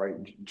off, right?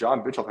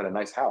 John Bittrolf had a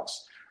nice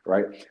house,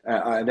 right?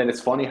 And then it's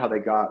funny how they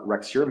got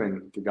Rex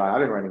Sherman, the guy I've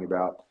been writing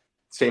about,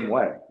 same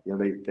way.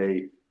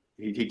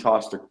 He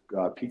tossed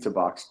a pizza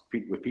box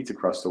with pizza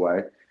crust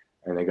away,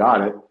 and they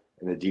got it,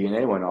 and the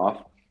DNA went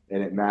off,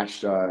 and it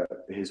matched him,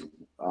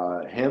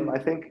 I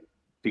think.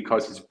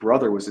 because his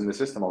brother was in the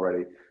system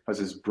already, because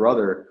his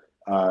brother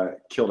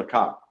killed a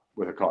cop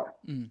with a car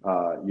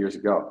years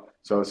ago.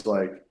 So it's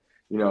like,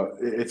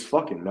 it's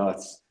fucking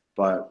nuts.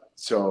 But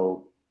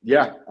so,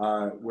 yeah,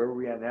 where are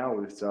we at now?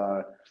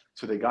 So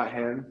they got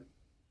him,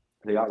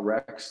 they got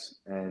Rex,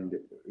 and,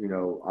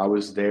 I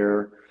was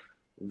there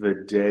the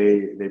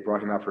day they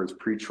brought him out for his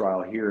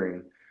pretrial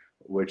hearing,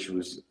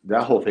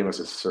 that whole thing was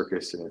a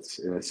circus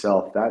in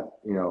itself. That,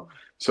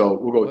 so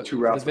we'll go two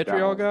routes. The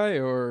vitriol guy,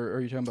 or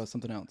are you talking about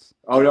something else?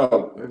 Oh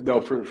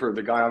no, for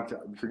the guy I've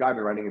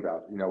been writing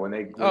about.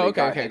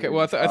 Okay.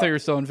 Well, I thought you were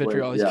still in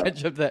vitriol. Yeah.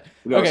 Catch up that.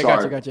 No, okay,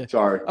 sorry, gotcha.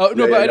 Sorry. Oh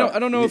no, yeah, but yeah, I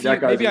don't know if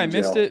maybe I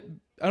missed jail. it.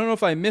 I don't know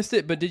if I missed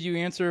it, but did you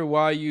answer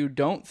why you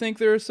don't think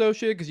they're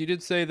associated? Because you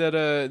did say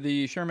that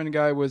the Sherman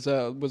guy was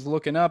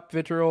looking up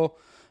vitriol.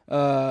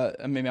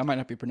 Maybe I might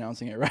not be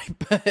pronouncing it right.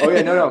 But,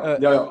 no.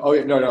 Oh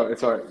yeah, no.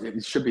 It's all right.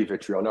 It should be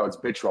vitriol. No, it's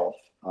vitriol.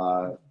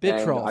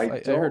 Vitriol.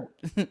 I heard.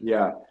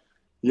 Yeah.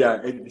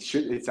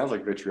 It sounds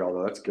like vitriol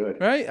though. That's good.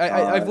 Right.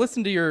 I've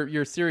listened to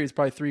your series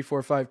probably 3,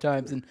 4, 5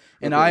 times,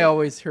 and I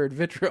always heard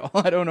vitriol.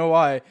 I don't know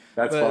why.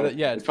 That's funny.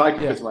 Yeah. It's probably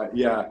because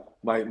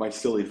my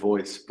silly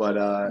voice, but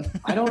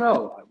I don't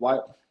know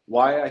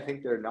why I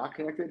think they're not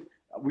connected.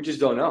 We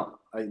just don't know.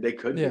 They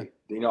could be.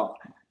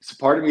 So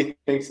part of me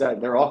thinks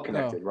that they're all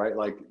connected, right?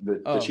 Like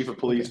the chief of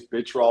police,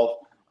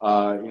 vitriol.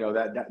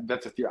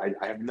 That's a theory.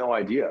 I have no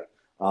idea.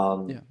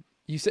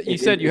 You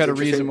said you had a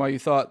reason why you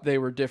thought they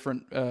were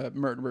different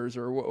murderers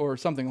or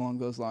something along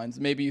those lines.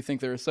 Maybe you think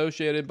they're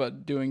associated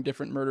but doing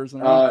different murders.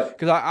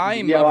 Because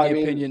I'm of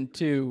the opinion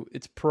too,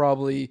 it's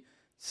probably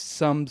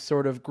some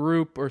sort of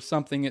group or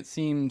something. It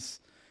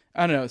seems,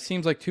 I don't know, it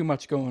seems like too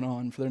much going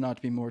on for there not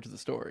to be more to the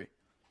story.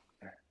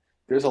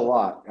 There's a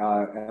lot,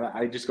 and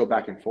I just go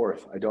back and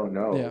forth. I don't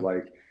know. Yeah.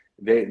 Like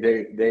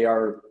they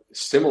are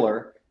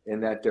similar in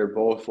that they're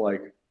both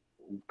like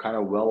kind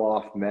of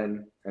well-off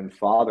men and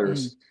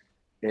fathers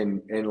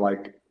in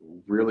like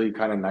really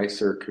kind of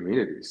nicer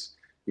communities,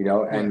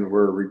 and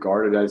we're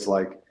regarded as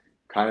like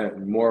kind of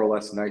more or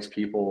less nice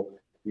people.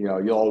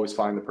 You'll always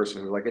find the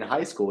person who, like in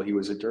high school, he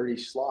was a dirty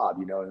slob,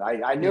 and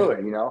I knew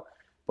it,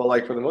 but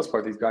like for the most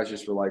part, these guys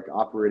just were like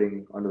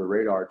operating under the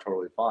radar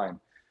totally fine.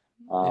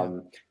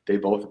 They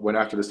both went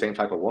after the same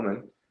type of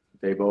woman.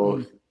 They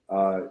both,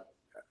 I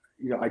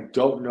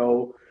don't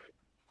know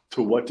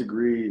to what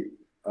degree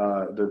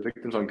the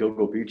victims on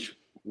Gilgo Beach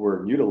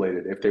were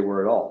mutilated, if they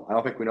were at all. I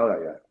don't think we know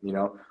that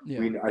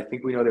yet. I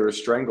think we know they were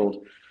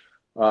strangled,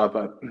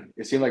 but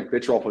it seemed like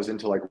Vitroff was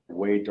into like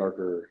way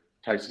darker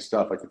types of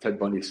stuff, like the Ted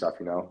Bundy stuff,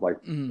 like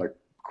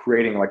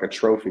creating like a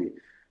trophy.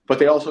 But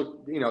they also,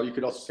 you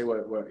could also say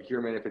what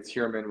Hierman, if it's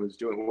Hierman, was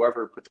doing.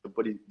 Whoever put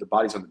the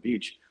bodies on the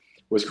beach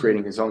was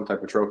creating his own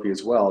type of trophy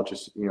as well,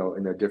 just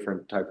in a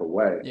different type of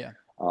way. Yeah.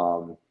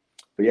 But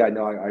yeah,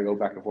 no, I go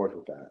back and forth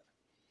with that.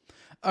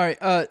 All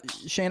right,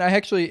 Shane, I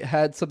actually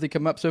had something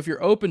come up. So if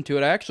you're open to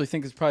it, I actually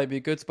think this would probably be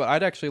a good spot.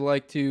 I'd actually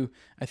like to,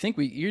 I think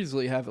we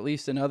easily have at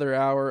least another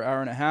hour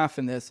and a half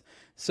in this.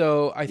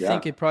 So I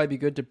think it'd probably be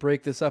good to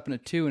break this up into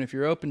 2. And if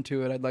you're open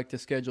to it, I'd like to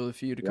schedule it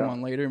for you to come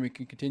on later and we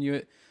can continue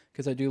it,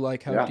 because I do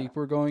like how deep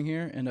we're going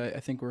here. And I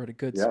think we're at a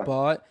good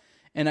spot.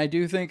 And I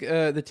do think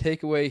the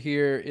takeaway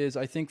here is,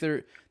 I think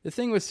the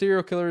thing with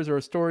serial killers or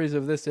stories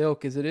of this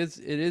ilk is it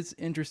is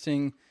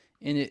interesting,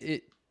 and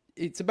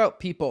it's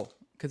about people.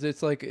 Because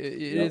it's like,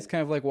 it is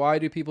kind of like, why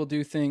do people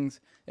do things,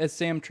 as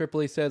Sam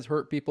Tripoli says,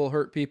 hurt people.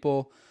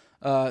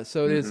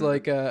 So it is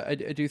like, I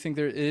do think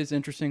it is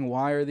interesting.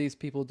 Why are these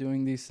people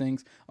doing these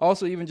things?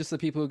 Also, even just the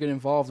people who get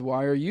involved,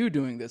 why are you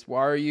doing this?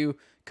 Why are you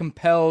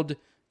compelled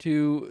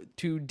to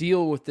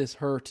deal with this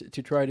hurt,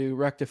 to try to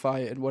rectify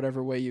it in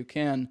whatever way you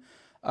can?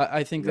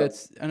 I think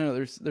that's, I don't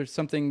know, there's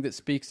something that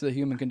speaks to the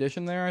human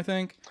condition there, I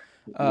think.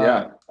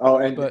 When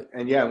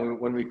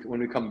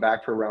we come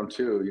back for round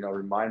 2,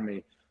 remind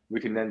me, we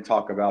can then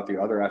talk about the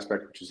other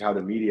aspect, which is how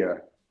the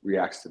media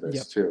reacts to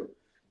this too.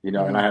 And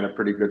I had a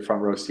pretty good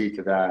front row seat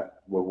to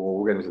that.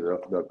 We'll get into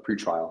the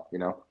pretrial,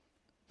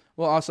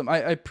 Well, awesome. I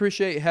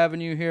appreciate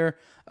having you here.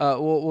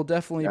 We'll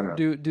definitely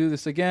do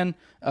this again,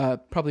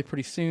 probably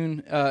pretty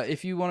soon.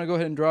 If you want to go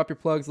ahead and drop your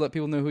plugs, let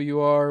people know who you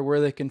are, where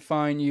they can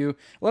find you.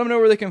 Let them know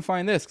where they can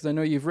find this, because I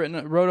know you've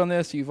wrote on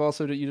this. You've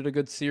also you did a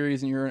good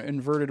series in your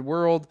Inverted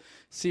World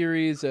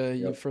series.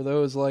 For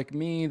those like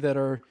me that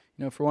are,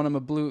 for one, I'm a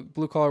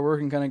blue collar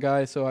working kind of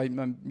guy, so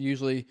I'm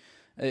usually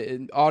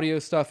audio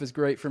stuff is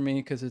great for me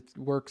because it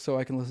works, so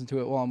I can listen to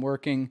it while I'm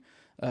working.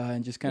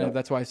 And just kind of,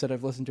 that's why I said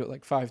I've listened to it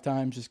like 5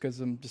 times, just because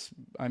I'm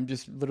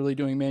just literally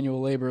doing manual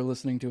labor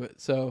listening to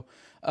it. So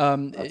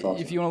awesome.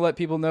 If you want to let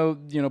people know,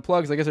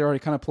 plugs, I guess I already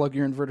kind of plugged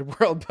your Inverted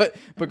World, but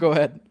go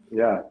ahead.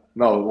 Yeah,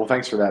 no, well,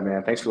 thanks for that,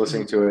 man. Thanks for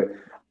listening to it.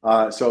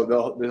 So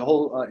the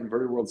whole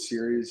Inverted World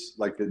series,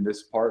 like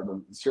this part,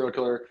 the serial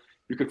killer,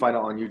 you can find it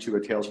on YouTube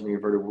at Tales from the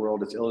Inverted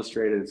World. It's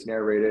illustrated, it's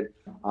narrated.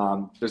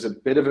 There's a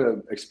bit of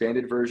an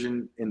expanded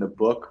version in the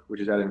book, which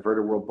is at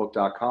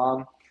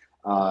invertedworldbook.com.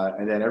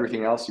 And then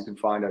everything else you can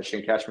find at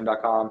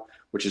shanecashman.com,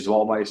 which is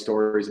all my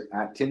stories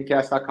at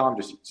tincast.com,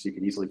 just so you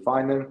can easily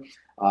find them.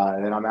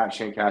 And then I'm at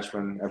Shane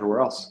Cashman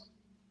everywhere else.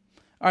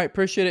 All right,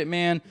 appreciate it,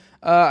 man.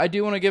 I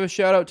do want to give a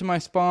shout out to my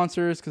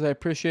sponsors because I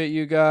appreciate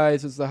you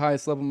guys. It's the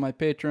highest level of my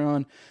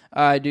Patreon.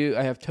 I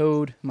have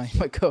Toad, my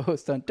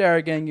co-host on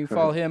Terror Gang. You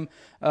follow him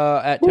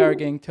at Terror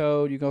Gang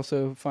Toad. You can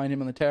also find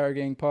him on the Terror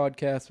Gang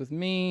podcast with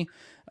me.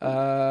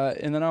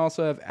 And then I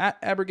also have at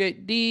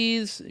Abrogate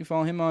D's. You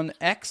follow him on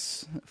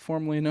X,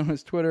 formerly known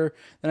as Twitter.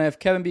 Then I have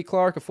Kevin B.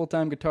 Clark, a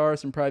full-time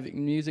guitarist and private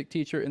music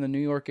teacher in the New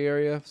York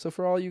area. So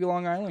for all you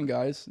Long Island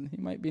guys, he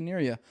might be near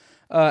you.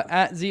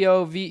 At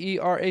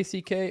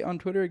ZOVERACK on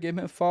Twitter. Give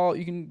him a follow.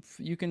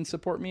 You can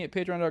support me at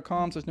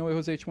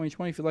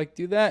patreon.com/NoWayJose2020 if you'd like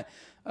to do that.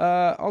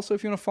 Also,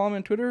 if you want to follow me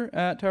on Twitter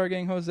at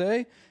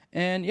TowerGangJose.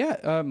 And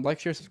yeah,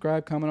 like, share,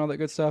 subscribe, comment, all that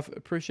good stuff.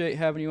 Appreciate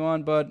having you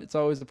on, bud. It's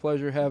always a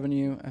pleasure having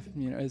you.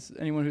 As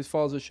anyone who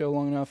follows the show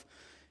long enough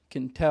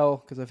can tell,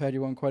 because I've had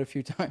you on quite a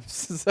few times.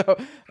 So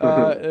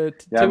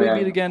till we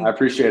meet again. I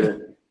appreciate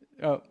it.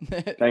 Oh,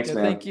 thanks,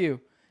 man. Thank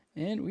you.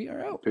 And we are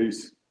out.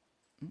 Peace.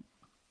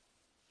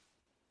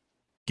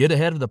 Get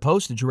ahead of the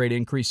postage rate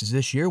increases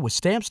this year with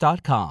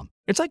Stamps.com.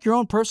 It's like your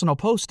own personal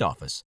post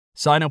office.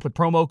 Sign up with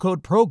promo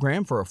code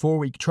PROGRAM for a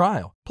 4-week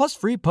trial, plus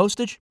free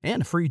postage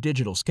and a free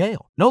digital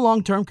scale. No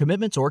long-term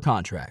commitments or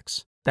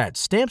contracts. That's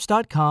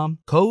Stamps.com,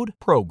 code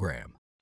PROGRAM.